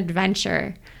use an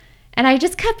adventure. And I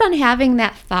just kept on having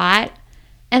that thought.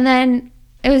 And then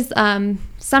it was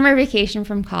summer vacation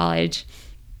from college.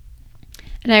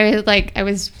 And I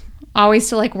was always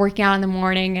still like working out in the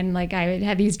morning, and like I would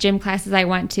have these gym classes I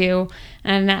went to,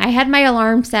 and I had my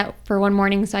alarm set for one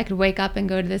morning so I could wake up and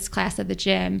go to this class at the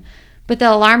gym. But the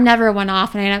alarm never went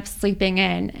off, and I ended up sleeping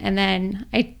in. And then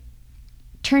I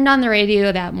turned on the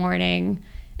radio that morning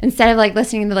instead of like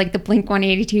listening to like the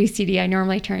Blink-182 CD I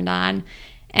normally turned on.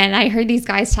 And I heard these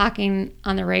guys talking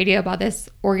on the radio about this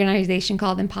organization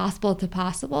called Impossible to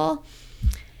Possible.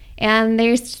 And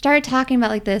they started talking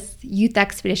about like this youth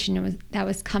expedition that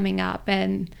was coming up.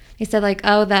 And they said like,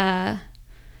 oh, the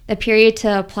period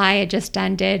to apply had just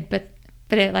ended, but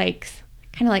it like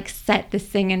kind of like set this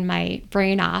thing in my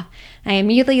brain off. And I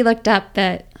immediately looked up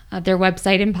their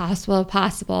website, Impossible to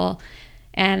Possible.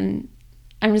 And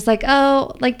I'm just like,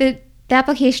 oh, like the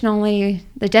application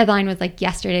the deadline was like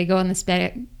yesterday, go on this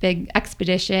big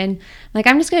expedition. Like,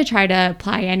 I'm just going to try to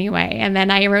apply anyway. And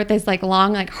then I wrote this like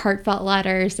long, like heartfelt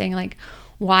letter saying like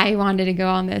why I wanted to go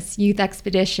on this youth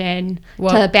expedition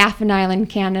to Baffin Island,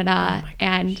 Canada. Oh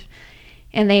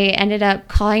and they ended up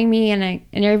calling me and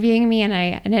interviewing me, and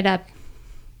I ended up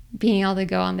being able to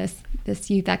go on this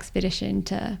youth expedition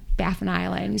to Baffin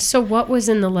Island. So what was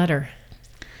in the letter?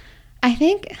 I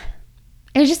think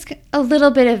it was just a little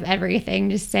bit of everything,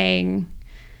 just saying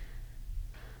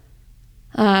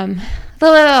a little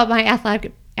bit about my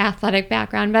athletic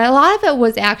background, but a lot of it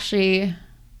was actually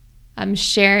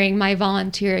sharing my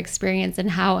volunteer experience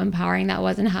and how empowering that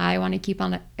was and how I want to keep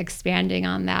on expanding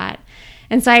on that.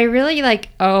 And so I really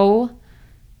owe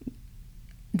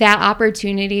that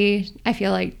opportunity, I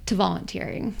feel like, to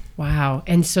volunteering. Wow.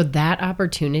 And so that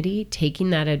opportunity, taking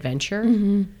that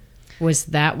adventure, was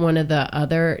that one of the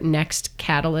other next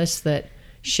catalysts that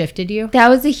shifted you? That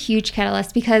was a huge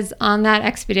catalyst, because on that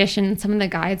expedition, some of the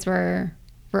guides were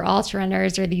ultra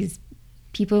runners, or these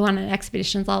people who went on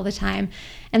expeditions all the time.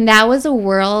 And that was a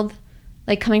world,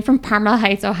 like coming from Parma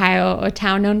Heights, Ohio, a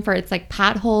town known for its like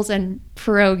potholes and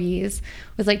pierogies,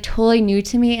 was like totally new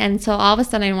to me. And so all of a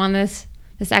sudden I won this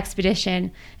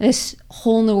expedition, and this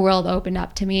whole new world opened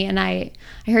up to me. And I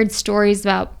heard stories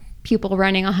about people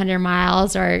running 100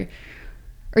 miles or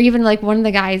even like one of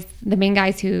the main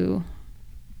guys who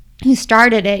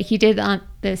started it, he did on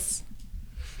this,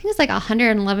 I think it was like a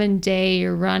 111-day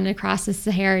run across the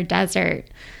Sahara Desert.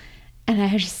 And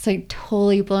I was just like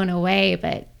totally blown away,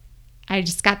 but I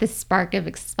just got this spark of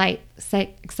excitement.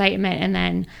 And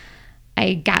then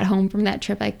I got home from that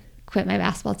trip, I quit my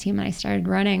basketball team and I started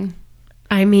running.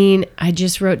 I mean, I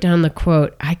just wrote down the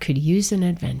quote, I could use an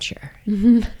adventure.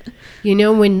 You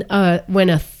know, when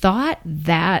a thought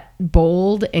that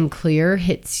bold and clear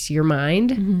hits your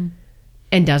mind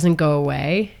and doesn't go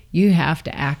away, you have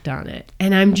to act on it.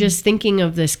 And I'm just thinking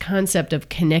of this concept of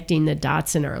connecting the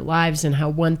dots in our lives and how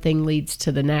one thing leads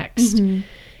to the next.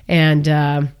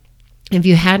 And if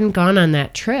you hadn't gone on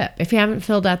that trip, if you haven't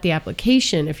filled out the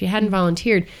application, if you hadn't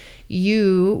volunteered,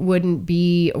 you wouldn't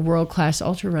be a world-class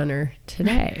ultra runner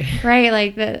today. Right.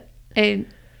 Like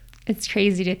it's it's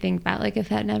crazy to think about, like, if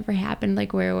that never happened,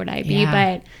 like, where would I be?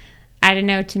 Yeah. But I don't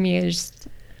know, to me, it was just,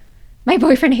 my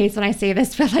boyfriend hates when I say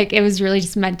this, but, like, it was really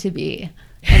just meant to be.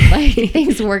 And, like,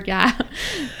 things worked out.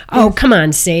 Oh, come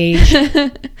on, Sage.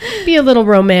 Be a little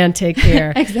romantic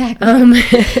here.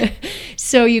 Exactly.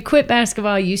 So you quit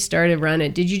basketball, you started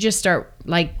running. Did you just start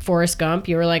like Forrest Gump?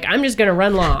 You were like, I'm just going to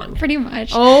run long. Pretty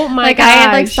much. Oh my like, gosh. I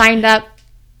had, like, signed up.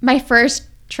 My first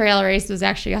trail race was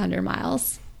actually 100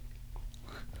 miles.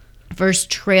 First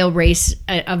trail race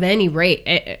of any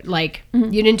rate. Like,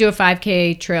 you didn't do a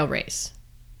 5K trail race.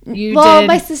 You Well, did.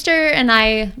 my sister and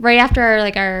I, right after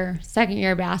like our second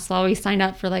year of basketball, we signed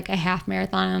up for like a half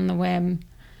marathon on the whim,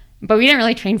 but we didn't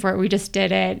really train for it. We just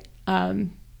did it.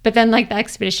 But then like the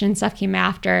expedition stuff came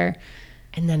after.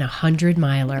 And then 100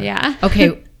 miler. Yeah.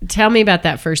 Okay, tell me about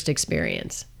that first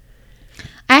experience.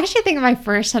 I actually think my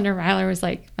first 100 miler was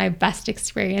like my best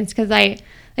experience because I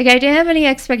didn't have any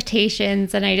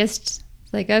expectations and I just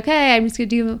like, okay, I'm just gonna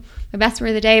do my best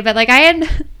for the day. But like I had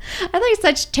like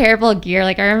such terrible gear.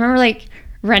 Like I remember like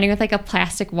running with like a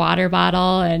plastic water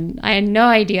bottle and I had no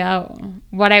idea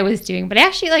what I was doing, but it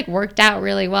actually like worked out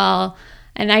really well.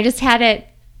 And I just had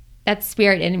that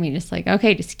spirit in me, just like,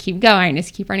 okay, just keep going,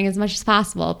 just keep running as much as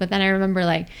possible. But then I remember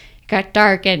like it got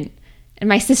dark and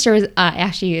my sister was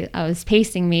was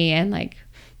pacing me and like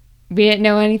we didn't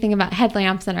know anything about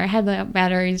headlamps and our headlamp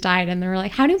batteries died and they were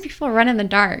like, how do people run in the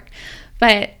dark?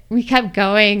 But we kept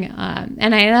going,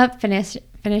 and I ended up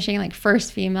finishing like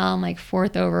first female and like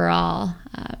fourth overall,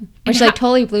 which like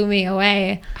totally blew me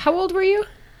away. How old were you?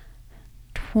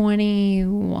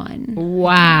 21.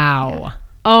 Wow. Yeah.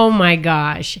 Oh my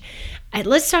gosh.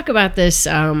 Let's talk about this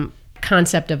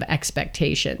concept of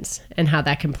expectations and how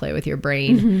that can play with your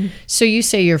brain. Mm-hmm. So you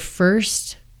say your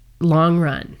first long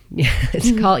run.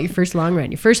 Let's call it your first long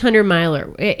run. Your first 100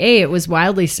 miler. It was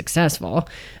wildly successful.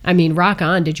 I mean, rock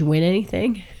on. Did you win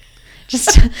anything?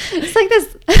 Just it's like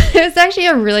this. It's actually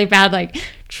a really bad like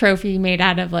trophy made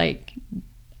out of like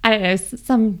I don't know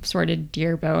some sort of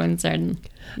deer bones and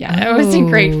it wasn't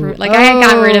great for like I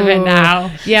got rid of it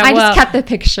now. Yeah, I just kept the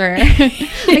picture.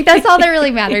 Like that's all that really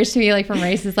matters to me. Like from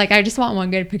races, like I just want one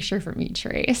good picture from each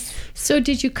race. So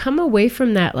did you come away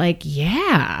from that like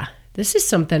this is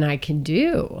something I can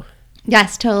do?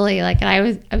 Yes, totally. Like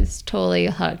I was totally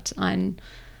hooked on,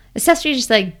 especially just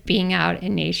like being out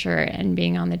in nature and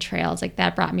being on the trails. Like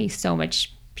that brought me so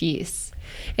much peace.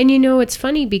 And you know, it's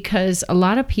funny because a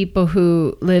lot of people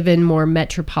who live in more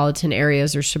metropolitan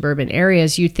areas or suburban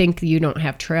areas, you think you don't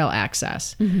have trail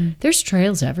access. Mm-hmm. There's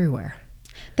trails everywhere.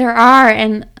 There are.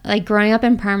 And like growing up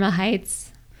in Parma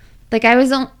Heights, like I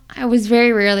was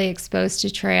very rarely exposed to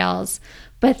trails.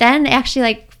 But then actually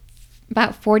like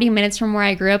about 40 minutes from where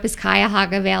I grew up is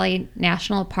Cuyahoga Valley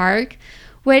National Park,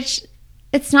 which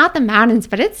it's not the mountains,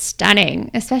 but it's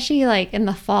stunning, especially like in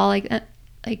the fall, like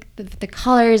the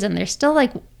colors, and there's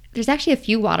actually a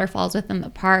few waterfalls within the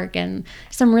park and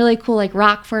some really cool like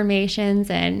rock formations,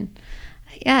 and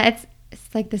yeah, it's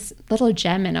like this little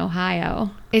gem in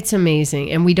Ohio. It's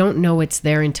amazing, and we don't know it's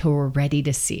there until we're ready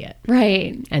to see it.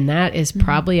 Right. And that is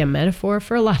probably a metaphor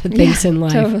for a lot of things in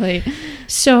life. Totally.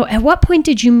 So at what point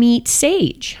did you meet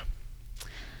Sage?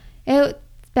 It's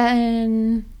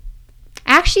been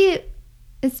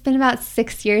about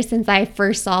 6 years since I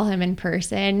first saw him in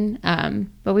person,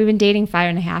 but we've been dating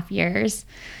 5.5 years.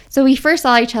 So we first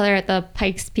saw each other at the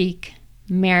Pikes Peak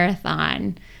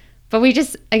Marathon, but we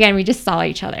just saw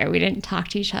each other. We didn't talk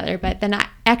to each other. But then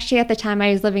actually at the time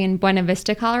I was living in Buena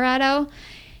Vista, Colorado,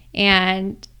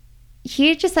 and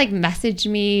he just like messaged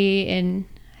me in,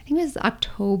 I think it was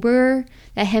October,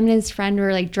 that him and his friend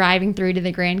were like driving through to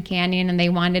the Grand Canyon and they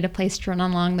wanted a place to run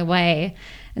along the way.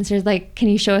 And so he was like, can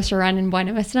you show us a run in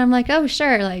Buena Vista? And I'm like, oh,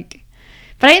 sure. Like,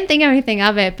 but I didn't think anything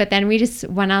of it. But then we just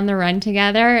went on the run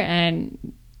together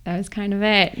and that was kind of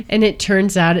it. And it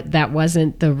turns out that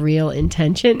wasn't the real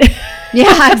intention.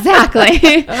 Yeah, exactly.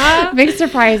 Big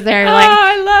surprise there. Like,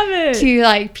 I love it. To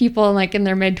like people like in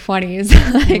their mid-20s.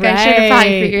 Like I should have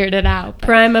probably figured it out. But.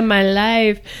 Prime of my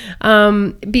life.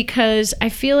 Because I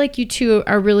feel like you two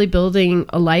are really building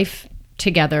a life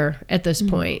together at this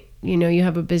point. You know, you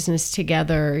have a business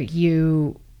together.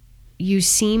 You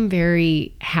seem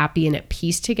very happy and at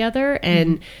peace together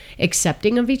and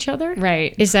accepting of each other.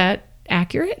 Right. Is that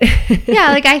accurate? Yeah,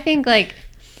 like I think like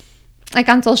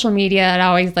on social media it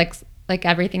always like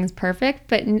everything's perfect,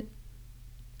 but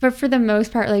for the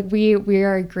most part like we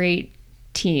are a great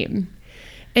team.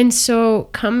 And so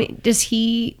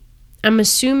I'm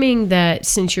assuming that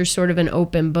since you're sort of an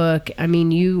open book, I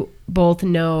mean you both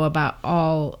know about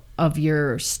all of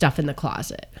your stuff in the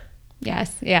closet.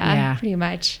 Yes, yeah. Pretty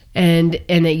much. And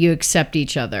that you accept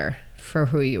each other for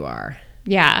who you are.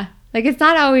 Yeah. Like, it's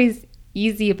not always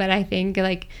easy, but I think,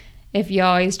 like, if you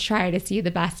always try to see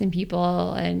the best in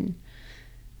people and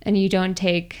you don't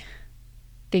take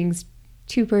things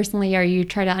too personally, or you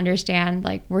try to understand,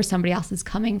 like, where somebody else is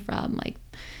coming from, like,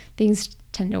 things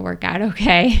tend to work out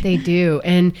okay. They do.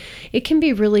 And it can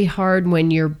be really hard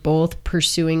when you're both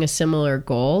pursuing a similar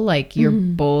goal. Like, you're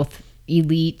both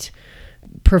elite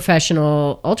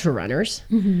professional ultra runners.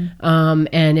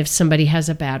 And if somebody has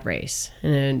a bad race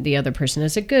and the other person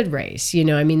has a good race, you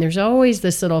know, I mean, there's always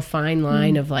this little fine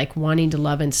line of like wanting to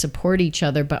love and support each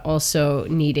other, but also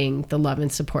needing the love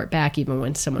and support back even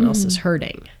when someone else is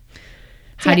hurting.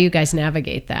 How do you guys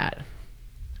navigate that?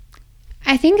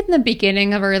 I think in the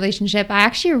beginning of a relationship, I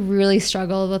actually really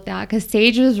struggled with that because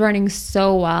Sage was running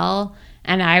so well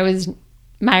and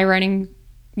my running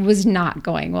was not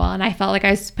going well. And I felt like I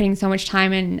was putting so much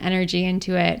time and energy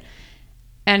into it.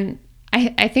 And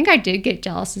I think I did get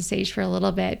jealous of Sage for a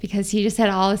little bit because he just had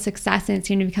all the success and it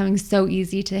seemed to be becoming so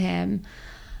easy to him.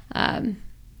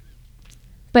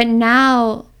 But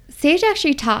now Sage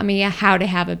actually taught me how to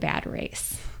have a bad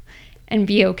race and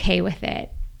be okay with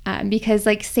it. Because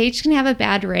like Sage can have a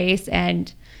bad race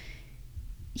and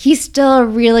he's still a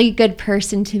really good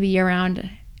person to be around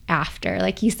after.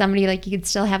 Like, he's somebody like you could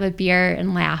still have a beer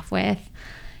and laugh with.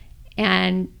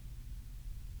 And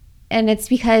it's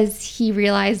because he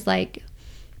realized like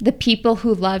the people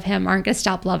who love him aren't going to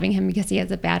stop loving him because he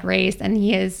has a bad race, and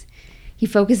he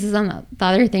focuses on the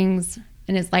other things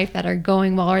in his life that are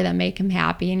going well or that make him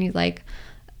happy. And he's like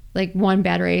one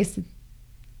bad race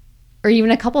or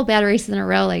even a couple bad races in a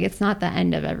row, like, it's not the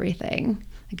end of everything.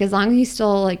 Like, as long as you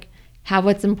still like have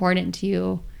what's important to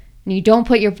you and you don't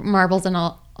put your marbles in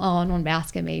all in one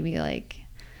basket, maybe, like,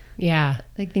 yeah,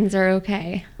 like things are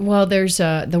okay. Well, there's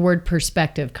the word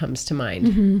perspective comes to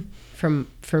mind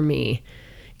for me.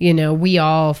 You know, we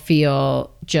all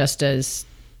feel just as,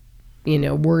 you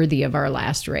know, worthy of our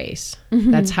last race.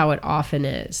 That's how it often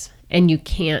is. And you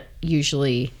can't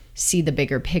usually see the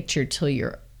bigger picture till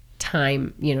you're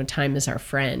time is our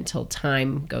friend, till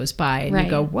time goes by and you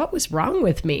go, what was wrong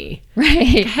with me?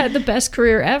 I had the best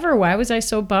career ever. Why was I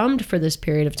so bummed for this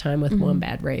period of time with one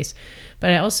bad race? But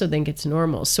I also think it's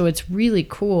normal. So it's really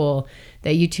cool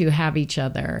that you two have each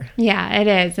other. Yeah, it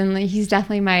is. And like, he's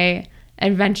definitely my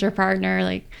adventure partner.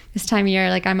 Like, this time of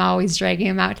year, like, I'm always dragging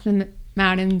him out to the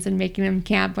mountains and making him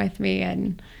camp with me.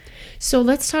 And so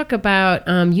let's talk about,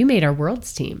 you made our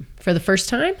world's team for the first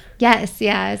time? Yes,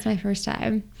 yeah, it's my first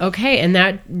time. Okay, and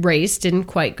that race didn't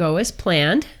quite go as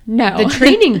planned. No. The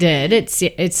training did, it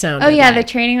sounded Oh yeah, like.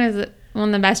 The training was one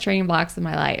of the best training blocks of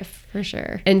my life, for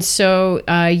sure. And so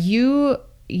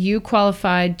you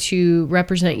qualified to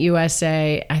represent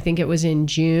USA, I think it was in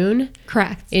June.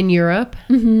 Correct. In Europe.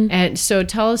 And so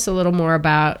tell us a little more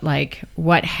about like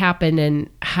what happened and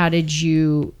how did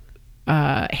you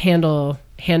handle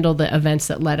the events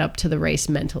that led up to the race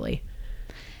mentally?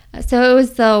 So it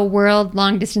was the World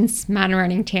Long Distance Mountain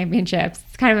Running Championships.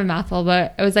 It's kind of a mouthful,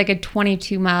 but it was like a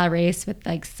 22-mile race with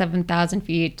like 7,000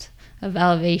 feet of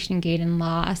elevation gain and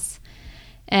loss.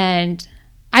 And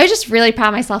I was just really proud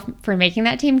of myself for making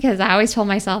that team because I always told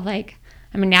myself, like,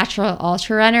 I'm a natural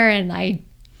ultra runner and I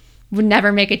would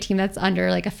never make a team that's under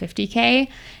like a 50K.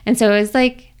 And so it was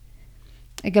like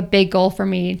a big goal for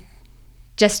me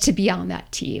just to be on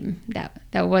that team.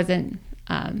 That wasn't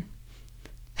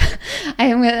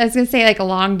I was gonna say like a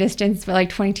long distance, but like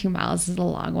 22 miles is a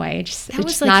long way. That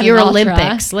was like your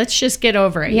Olympics. Let's just get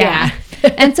over it. Yeah.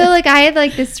 And so like I had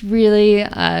like this really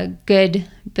good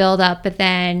build up, but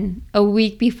then a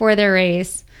week before the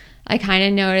race, I kind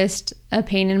of noticed a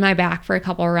pain in my back for a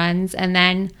couple runs, and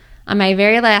then on my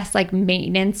very last like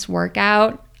maintenance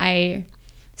workout, I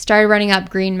started running up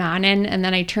Green Mountain, and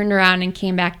then I turned around and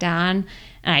came back down,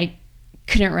 and I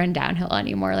couldn't run downhill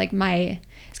anymore. Like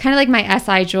it's kind of like my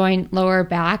SI joint lower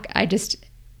back. It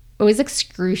was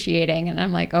excruciating, and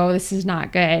I'm like, oh, this is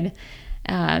not good.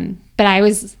 But I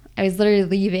was literally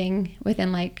leaving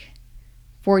within like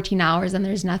 14 hours, and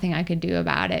there's nothing I could do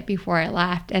about it before I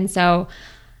left. And so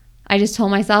I just told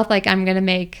myself, like, I'm going to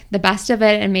make the best of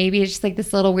it. And maybe it's just like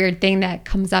this little weird thing that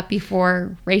comes up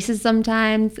before races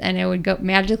sometimes, and it would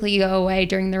magically go away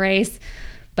during the race.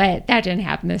 But that didn't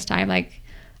happen this time. Like,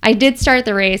 I did start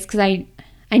the race because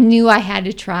I knew I had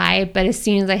to try, but as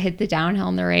soon as I hit the downhill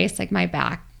in the race, like my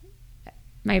back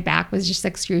was just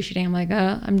excruciating. I'm like,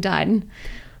 oh, I'm done.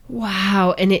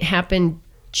 Wow. And it happened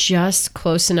just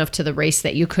close enough to the race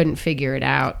that you couldn't figure it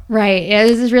out. Right. It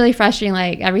was really frustrating.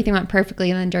 Like, everything went perfectly,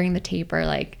 and then during the taper,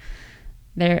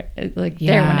 there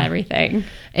went everything.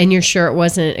 And you're sure it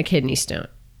wasn't a kidney stone?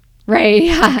 Right.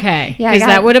 Yeah. Okay. Yeah. Because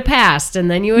that would have passed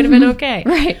and then you would have been okay.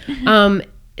 Right.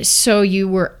 So you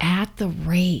were at the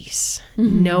race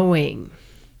knowing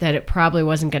that it probably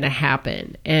wasn't going to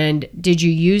happen. And did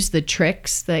you use the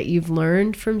tricks that you've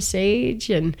learned from Sage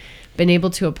and been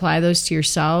able to apply those to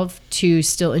yourself to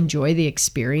still enjoy the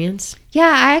experience?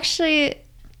 Yeah,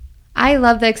 I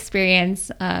love the experience.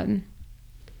 And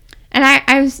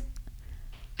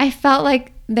I felt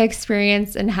like the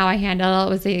experience and how I handled it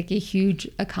was like a huge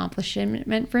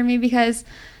accomplishment for me, because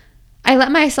I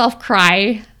let myself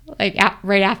cry like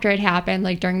right after it happened,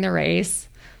 like during the race.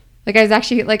 Like I was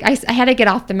actually like, I had to get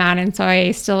off the mountain. So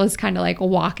I still was kind of like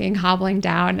walking, hobbling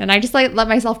down. And I just like let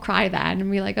myself cry then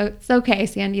and be like, oh, it's okay,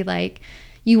 Sandy. Like,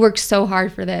 you worked so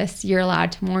hard for this. You're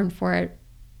allowed to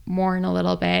mourn a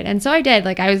little bit. And so I did.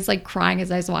 Like, I was like crying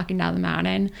as I was walking down the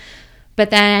mountain. But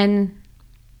then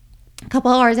a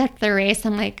couple hours after the race,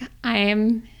 I'm like, I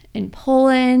am in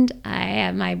Poland. I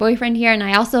have my boyfriend here. And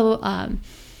I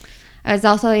was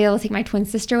also able to take my twin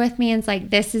sister with me. And it's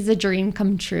like, this is a dream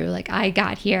come true. Like, I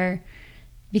got here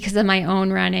because of my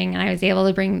own running, and I was able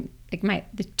to bring like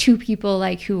the two people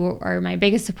like who are my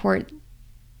biggest support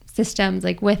systems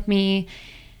like with me.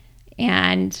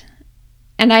 And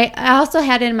I also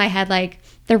had it in my head, like,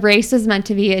 the race is meant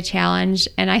to be a challenge.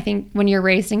 And I think when you're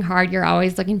racing hard, you're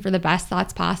always looking for the best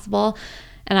thoughts possible.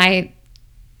 And I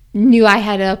knew I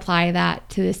had to apply that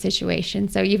to the situation.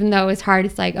 So even though it was hard,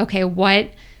 it's like, okay,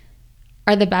 what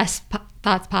are the best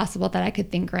thoughts possible that I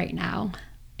could think right now?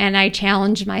 And I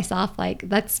challenged myself, like,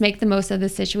 let's make the most of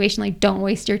this situation. Like, don't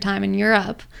waste your time in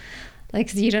Europe. Like,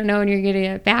 'cause you don't know when you're going to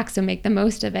get back, so make the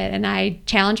most of it. And I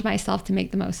challenged myself to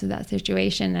make the most of that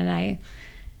situation. And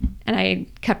I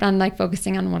kept on like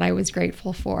focusing on what I was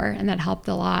grateful for, and that helped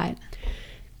a lot.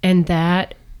 And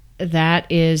that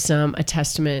is a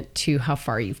testament to how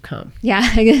far you've come. Yeah,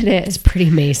 it is. It's pretty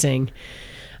amazing.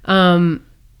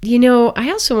 I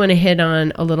also want to hit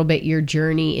on a little bit your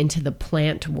journey into the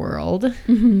plant world.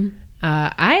 Mm-hmm.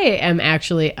 I am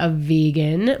actually a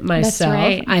vegan myself.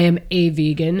 That's right. I am a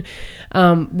vegan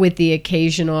with the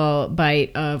occasional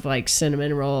bite of like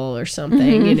cinnamon roll or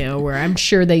something, where I'm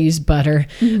sure they use butter.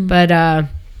 Mm-hmm. But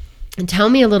tell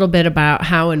me a little bit about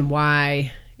how and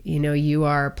why, you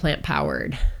are plant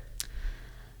powered.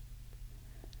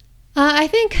 I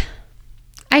think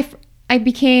I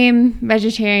became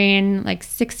vegetarian like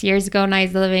 6 years ago, and I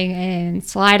was living in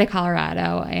Salida,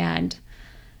 Colorado, and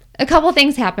a couple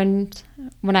things happened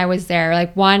when I was there.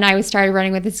 Like, one, I started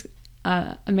running with this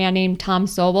a man named Tom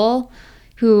Sobel,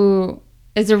 who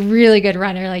is a really good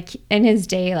runner. Like, in his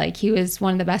day, like, he was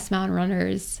one of the best mountain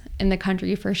runners in the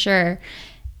country for sure.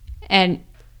 And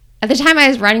at the time I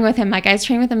was running with him, like, I was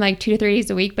training with him like 2 to 3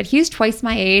 days a week, but he was twice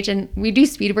my age, and we do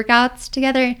speed workouts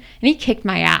together, and he kicked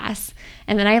my ass.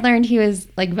 And then I learned he was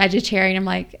like vegetarian. I'm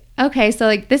like, okay, so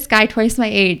like this guy twice my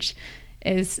age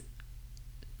is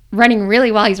running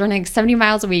really well. He's running 70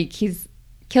 miles a week. He's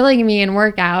killing me in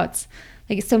workouts.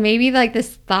 Like, so maybe like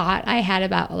this thought I had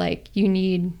about like, you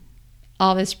need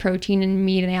all this protein and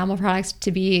meat and animal products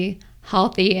to be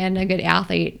healthy and a good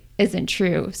athlete isn't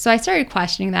true. So I started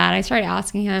questioning that. I started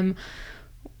asking him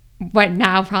what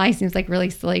now probably seems like really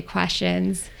silly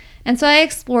questions. And so I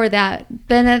explored that.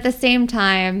 Then at the same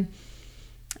time,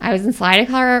 I was in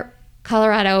Salida,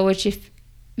 Colorado, which if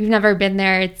you've never been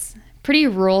there, it's pretty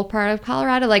rural part of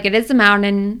Colorado. Like, it is a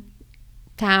mountain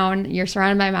town. You're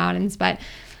surrounded by mountains, but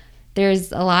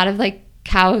there's a lot of like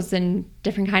cows and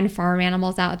different kind of farm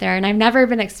animals out there. And I've never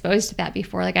been exposed to that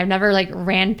before. Like, I've never like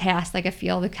ran past like a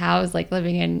field of cows, like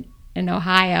living in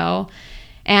Ohio.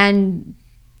 And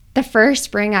the first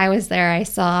spring I was there, I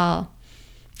saw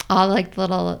all like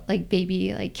little like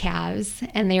baby like calves,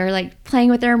 and they were like playing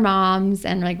with their moms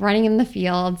and like running in the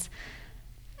fields.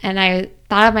 And I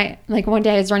thought of one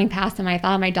day I was running past them, I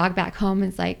thought of my dog back home, and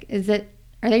it's like,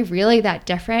 are they really that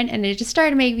different? And it just started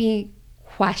to make me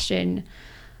question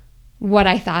what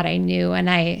I thought I knew. And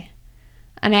I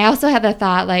also had the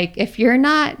thought, like, if you're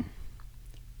not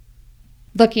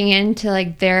looking into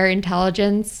like their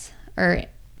intelligence or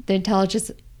the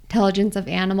intelligence of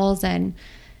animals and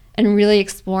really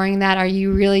exploring that, are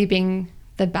you really being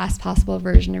the best possible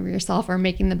version of yourself or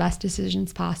making the best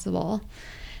decisions possible?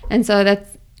 And so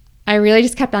I really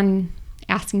just kept on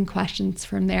asking questions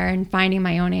from there and finding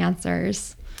my own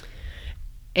answers.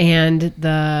 And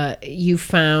you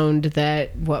found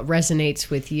that what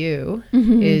resonates with you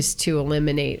is to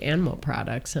eliminate animal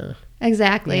products, huh?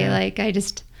 Exactly. Yeah. Like,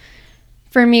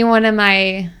 for me, one of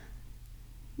my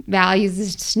values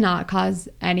is to not cause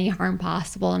any harm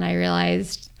possible. And I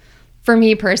realized, for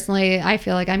me personally, I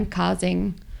feel like I'm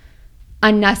causing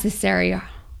unnecessary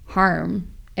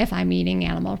harm if I'm eating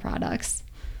animal products.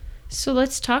 So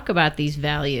let's talk about these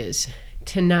values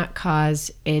to not cause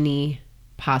any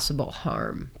possible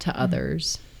harm to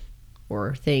others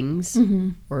or things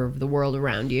or the world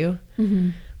around you.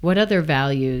 What other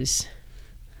values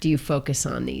do you focus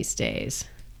on these days?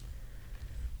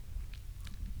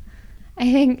 I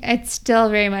think it's still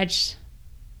very much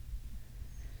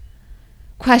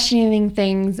questioning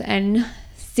things and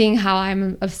seeing how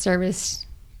I'm of service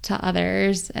to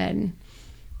others. And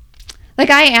like,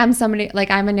 I am somebody,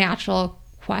 like, I'm a natural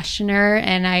questioner,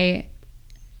 and I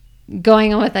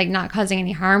going on with like not causing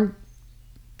any harm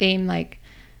theme, like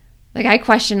I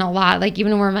question a lot, like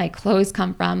even where my clothes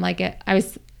come from. Like I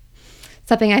was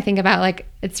something I think about, like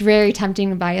it's very tempting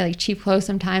to buy like cheap clothes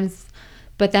sometimes,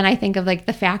 but then I think of like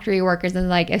the factory workers, and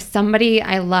like if somebody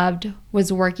I loved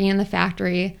was working in the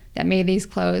factory that made these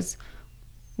clothes,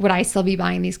 would I still be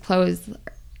buying these clothes?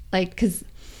 Like, because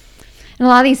in a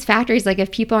lot of these factories, like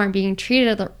if people aren't being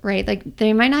treated right, like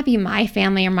they might not be my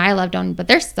family or my loved one, but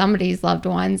they're somebody's loved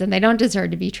ones, and they don't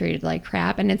deserve to be treated like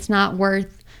crap. And it's not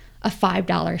worth a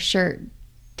 $5 shirt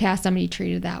to have somebody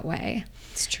treated that way.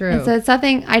 It's true. And so it's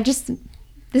something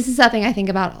this is something I think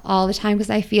about all the time,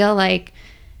 because I feel like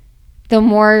the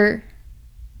more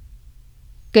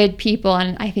good people,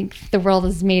 and I think the world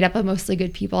is made up of mostly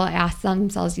good people, ask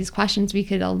themselves these questions, we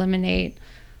could eliminate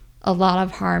a lot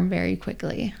of harm very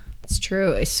quickly. It's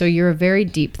true. So you're a very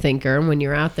deep thinker. And when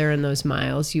you're out there in those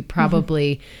miles, you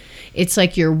probably, it's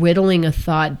like you're whittling a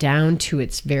thought down to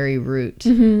its very root.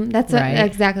 That's right?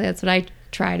 Exactly. That's what I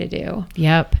try to do.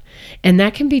 Yep. And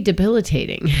that can be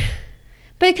debilitating.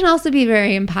 But it can also be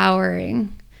very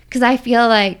empowering, because I feel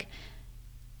like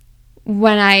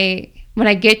when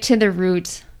I get to the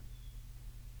root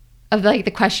of like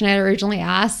the question I originally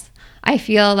asked, I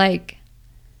feel like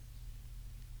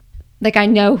I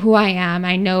know who I am.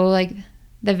 I know like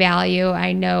the value.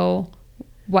 I know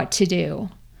what to do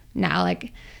now.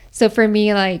 Like, so for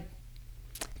me, like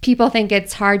people think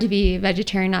it's hard to be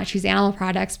vegetarian, not choose animal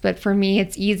products. But for me,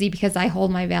 it's easy because I hold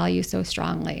my value so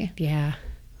strongly. Yeah.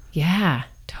 Yeah,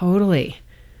 totally.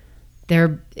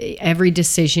 Every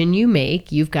decision you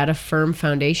make, you've got a firm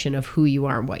foundation of who you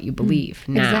are and what you believe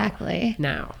now. Exactly.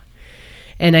 Now.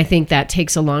 And I think that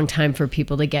takes a long time for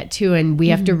people to get to. And we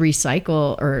have to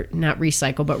recycle, or not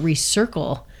recycle, but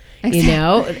recircle, you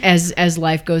know, as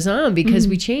life goes on, because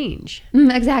we change.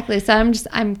 Exactly. So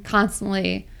I'm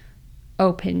constantly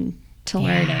open to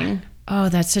learning. Oh,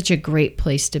 that's such a great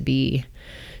place to be.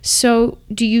 So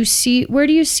where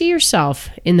do you see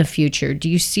yourself in the future? Do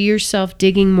you see yourself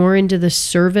digging more into the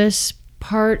service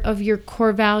part of your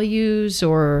core values,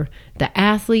 or the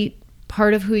athlete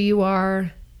part of who you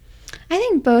are? I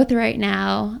think both right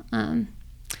now. I'm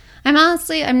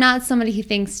not somebody who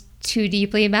thinks too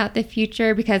deeply about the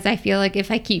future, because I feel like if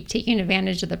I keep taking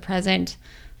advantage of the present,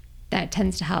 that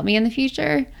tends to help me in the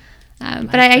future.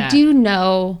 But I do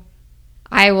know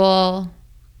I will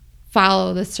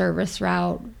follow the service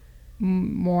route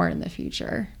more in the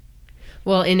future.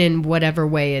 Well, and in whatever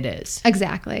way it is.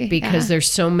 Exactly. Because there's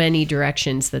so many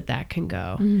directions that can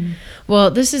go. Well,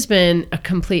 this has been a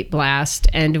complete blast,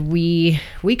 and we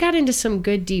got into some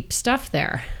good deep stuff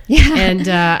there. Yeah. And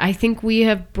I think we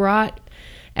have brought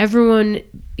everyone,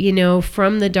 you know,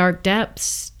 from the dark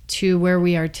depths to where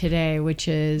we are today, which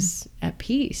is at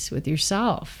peace with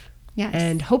yourself. Yes.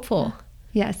 And hopeful.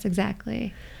 Yes,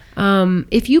 exactly.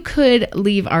 If you could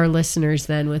leave our listeners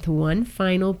then with one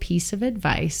final piece of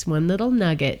advice, one little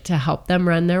nugget to help them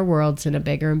run their worlds in a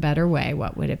bigger and better way,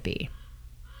 what would it be?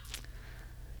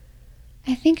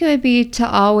 I think it would be to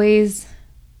always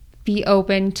be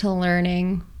open to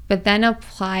learning, but then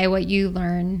apply what you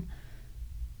learn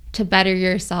to better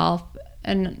yourself,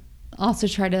 and also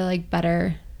try to like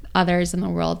better others in the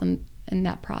world in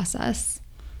that process.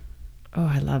 Oh,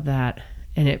 I love that.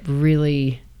 And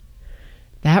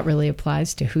that really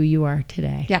applies to who you are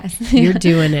today. Yes. You're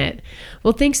doing it.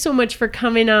 Well, thanks so much for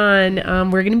coming on.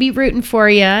 We're going to be rooting for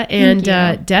you. And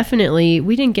definitely,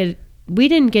 we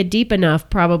didn't get deep enough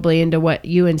probably into what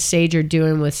you and Sage are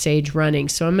doing with Sage Running.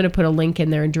 So I'm going to put a link in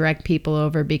there and direct people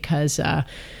over, because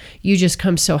you just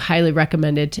come so highly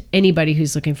recommended to anybody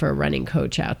who's looking for a running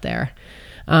coach out there.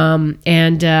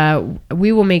 And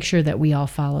we will make sure that we all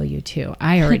follow you too.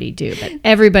 I already do, but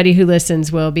everybody who listens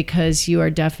will, because you are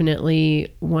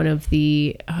definitely one of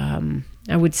the,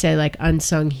 I would say, like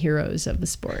unsung heroes of the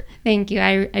sport. Thank you.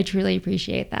 I truly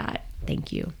appreciate that.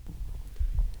 Thank you.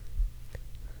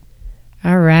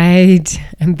 All right.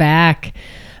 I'm back.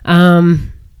 I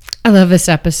love this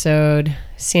episode.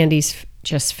 Sandy's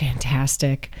just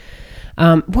fantastic.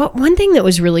 One thing that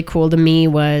was really cool to me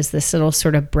was this little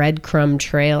sort of breadcrumb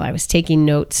trail. I was taking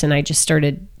notes, and I just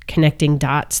started connecting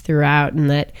dots throughout, and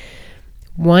that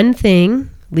one thing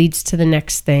leads to the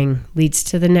next thing, leads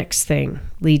to the next thing,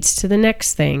 leads to the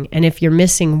next thing. And if you're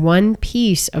missing one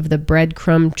piece of the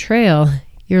breadcrumb trail,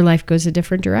 your life goes a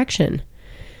different direction.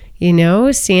 You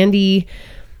know, Sandy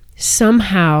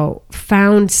somehow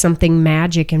found something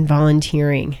magic in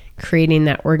volunteering, creating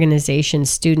that organization,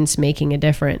 Students Making a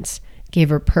Difference, gave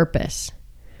her purpose.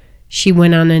 She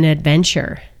went on an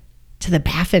adventure to the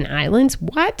Baffin Islands.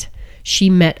 What? She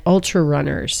met ultra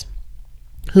runners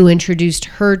who introduced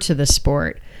her to the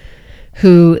sport,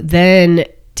 who then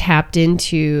tapped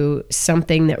into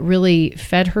something that really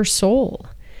fed her soul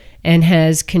and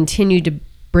has continued to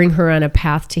bring her on a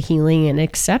path to healing and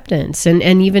acceptance, and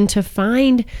even to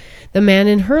find the man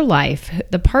in her life,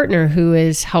 the partner who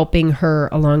is helping her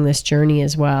along this journey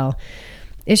as well.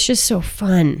 It's just so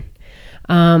fun.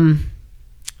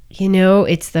 You know,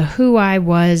 it's the who I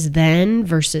was then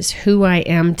versus who I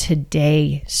am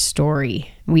today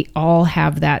story. We all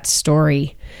have that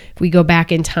story. If we go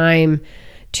back in time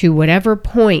to whatever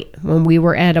point when we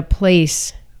were at a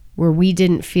place where we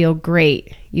didn't feel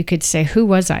great, you could say, who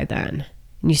was I then?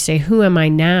 And you say, who am I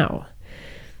now?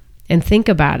 And think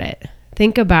about it.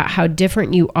 Think about how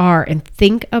different you are, and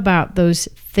think about those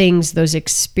things, those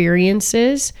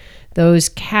experiences, those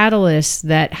catalysts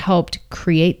that helped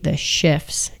create the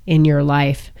shifts in your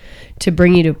life to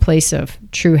bring you to a place of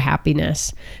true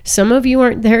happiness. Some of you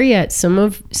aren't there yet. Some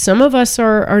of us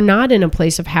are not in a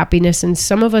place of happiness, and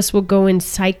some of us will go in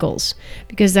cycles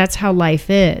because that's how life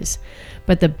is.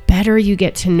 But the better you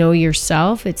get to know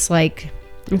yourself, it's like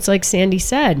Sandy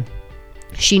said,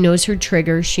 she knows her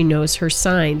triggers, she knows her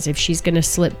signs. If she's going to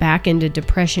slip back into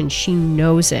depression, she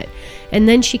knows it. And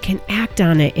then she can act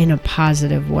on it in a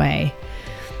positive way.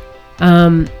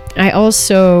 I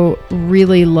also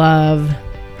really love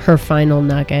her final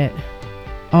nugget.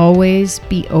 Always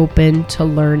be open to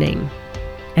learning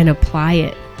and apply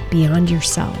it beyond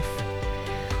yourself.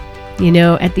 You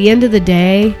know, at the end of the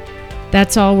day,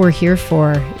 that's all we're here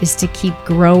for, is to keep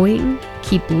growing,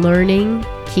 keep learning,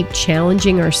 keep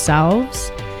challenging ourselves.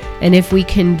 And if we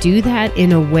can do that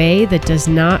in a way that does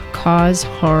not cause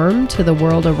harm to the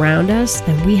world around us,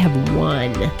 then we have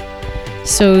won.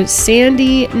 So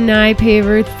Sandy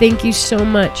Nypaver, thank you so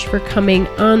much for coming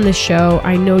on the show.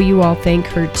 I know you all thank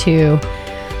her too.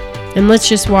 And let's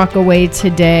just walk away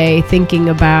today thinking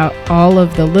about all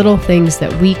of the little things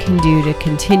that we can do to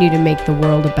continue to make the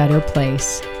world a better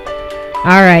place.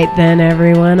 All right then,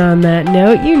 everyone, on that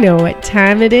note, you know what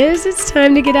time it is. It's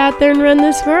time to get out there and run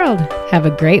this world. Have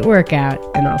a great workout,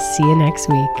 and I'll see you next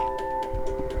week.